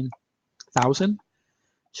 15,000.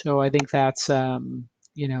 So I think that's 30x.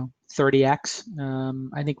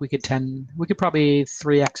 I think we could probably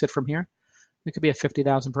 3x it from here. It could be a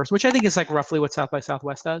 50,000 person, which I think is like roughly what South by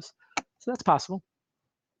Southwest does. So that's possible.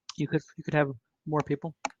 You could have more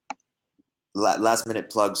people. Last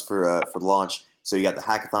minute plugs for launch. So you got the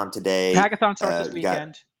hackathon today. The hackathon starts this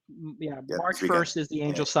weekend. March 1st is the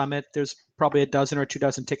Angel Summit. There's probably a dozen or 2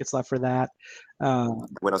 dozen tickets left for that.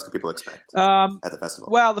 What else can people expect at the festival?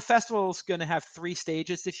 Well, the festival is going to have 3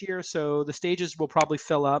 stages this year, so the stages will probably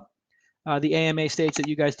fill up. The AMA stage that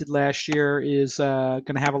you guys did last year is going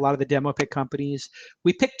to have a lot of the demo pick companies.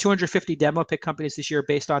 We picked 250 demo pick companies this year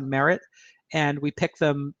based on merit, and we picked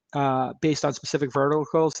them based on specific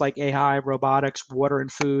verticals like AI, robotics, water,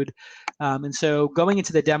 and food. And so going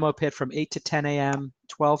into the demo pit from 8 to 10 a.m.,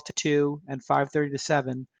 12 to 2, and 5:30 to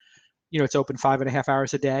 7, it's open 5.5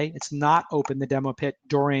 hours a day. It's not open, the demo pit,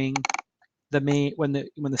 during the main when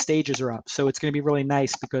the stages are up. So it's going to be really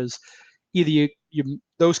nice because either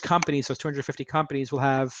those companies, those 250 companies, will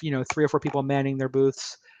have 3 or 4 people manning their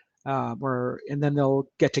booths, and then they'll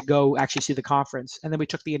get to go actually see the conference. And then we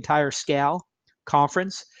took the entire scale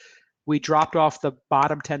conference. We dropped off the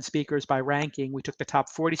bottom 10 speakers by ranking. We took the top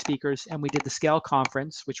 40 speakers and we did the scale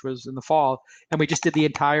conference, which was in the fall. And we just did the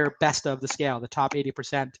entire best of the scale, the top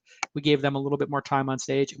 80%. We gave them a little bit more time on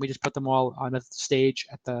stage and we just put them all on a stage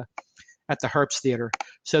at the Herbst Theater.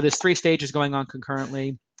 So there's 3 stages going on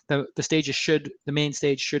concurrently. The main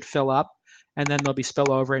stage should fill up, and then there'll be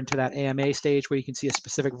spillover into that AMA stage where you can see a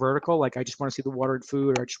specific vertical. Like I just want to see the water and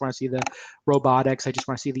food, or I just want to see the robotics. I just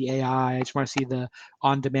want to see the AI. I just want to see the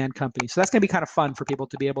on-demand company. So that's going to be kind of fun for people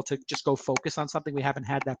to be able to just go focus on something. We haven't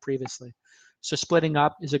had that previously. So splitting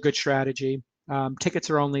up is a good strategy. Tickets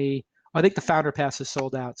are only, I think the founder pass is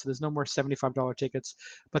sold out, so there's no more $75 tickets,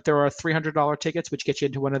 but there are $300 tickets, which get you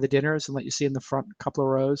into one of the dinners and let you see in the front couple of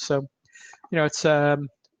rows. So, it's,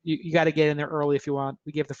 you got to get in there early if you want.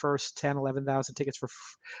 We gave the first 10, 11,000 tickets I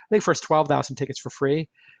think first 12,000 tickets for free.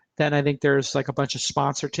 Then I think there's like a bunch of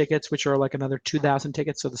sponsor tickets, which are like another 2,000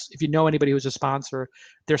 tickets. So if you know anybody who's a sponsor,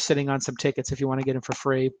 they're sitting on some tickets if you want to get them for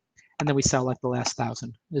free. And then we sell like the last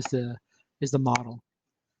 1,000 is the model.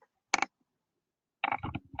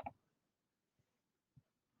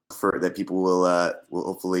 That people will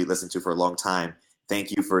hopefully listen to for a long time.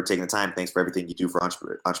 Thank you for taking the time. Thanks for everything you do for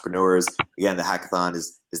entrepreneurs. Again, the hackathon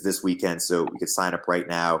is this weekend, so you can sign up right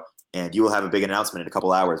now, and you will have a big announcement in a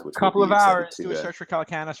couple hours. Do a search for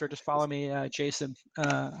Calacanis, or just follow me, Jason.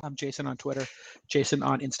 I'm Jason on Twitter, Jason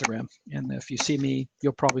on Instagram, and if you see me,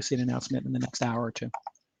 you'll probably see an announcement in the next hour or 2.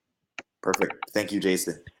 Perfect. Thank you,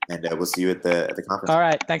 Jason, and we'll see you at the conference. All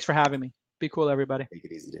right. Thanks for having me. Be cool, everybody. Take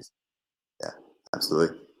it easy, Jason. Yeah,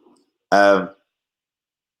 absolutely.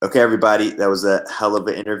 Okay, everybody, that was a hell of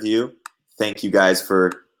an interview. Thank you guys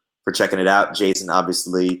for checking it out. Jason,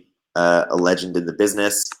 obviously a legend in the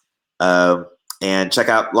business, and check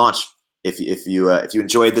out Launch. If you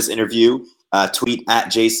enjoyed this interview, tweet at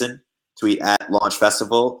Jason, tweet at Launch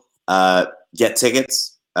Festival. Get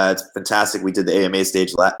tickets. It's fantastic. We did the AMA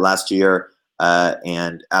stage last year.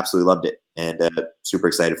 and absolutely loved it, and super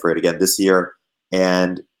excited for it again this year.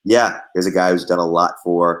 And yeah, here's a guy who's done a lot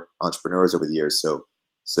for entrepreneurs over the years. So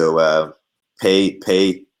pay.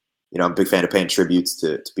 I'm a big fan of paying tributes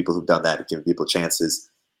to people who've done that and giving people chances.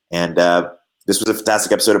 And this was a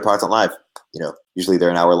fantastic episode of Product on Live. Usually they're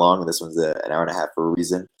an hour long, and this one's an hour and a half for a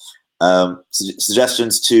reason.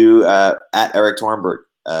 Suggestions to at Eric Tornberg.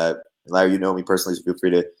 Larry, you know me personally, so feel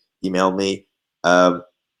free to email me. And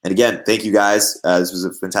again, thank you guys. This was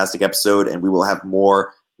a fantastic episode, and we will have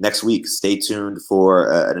more next week. Stay tuned for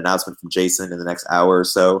an announcement from Jason in the next hour or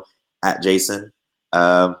so at Jason.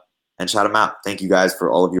 And shout him out. Thank you guys for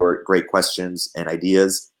all of your great questions and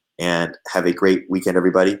ideas. And have a great weekend,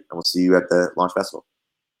 everybody. And we'll see you at the Launch Festival.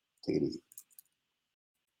 Take it easy.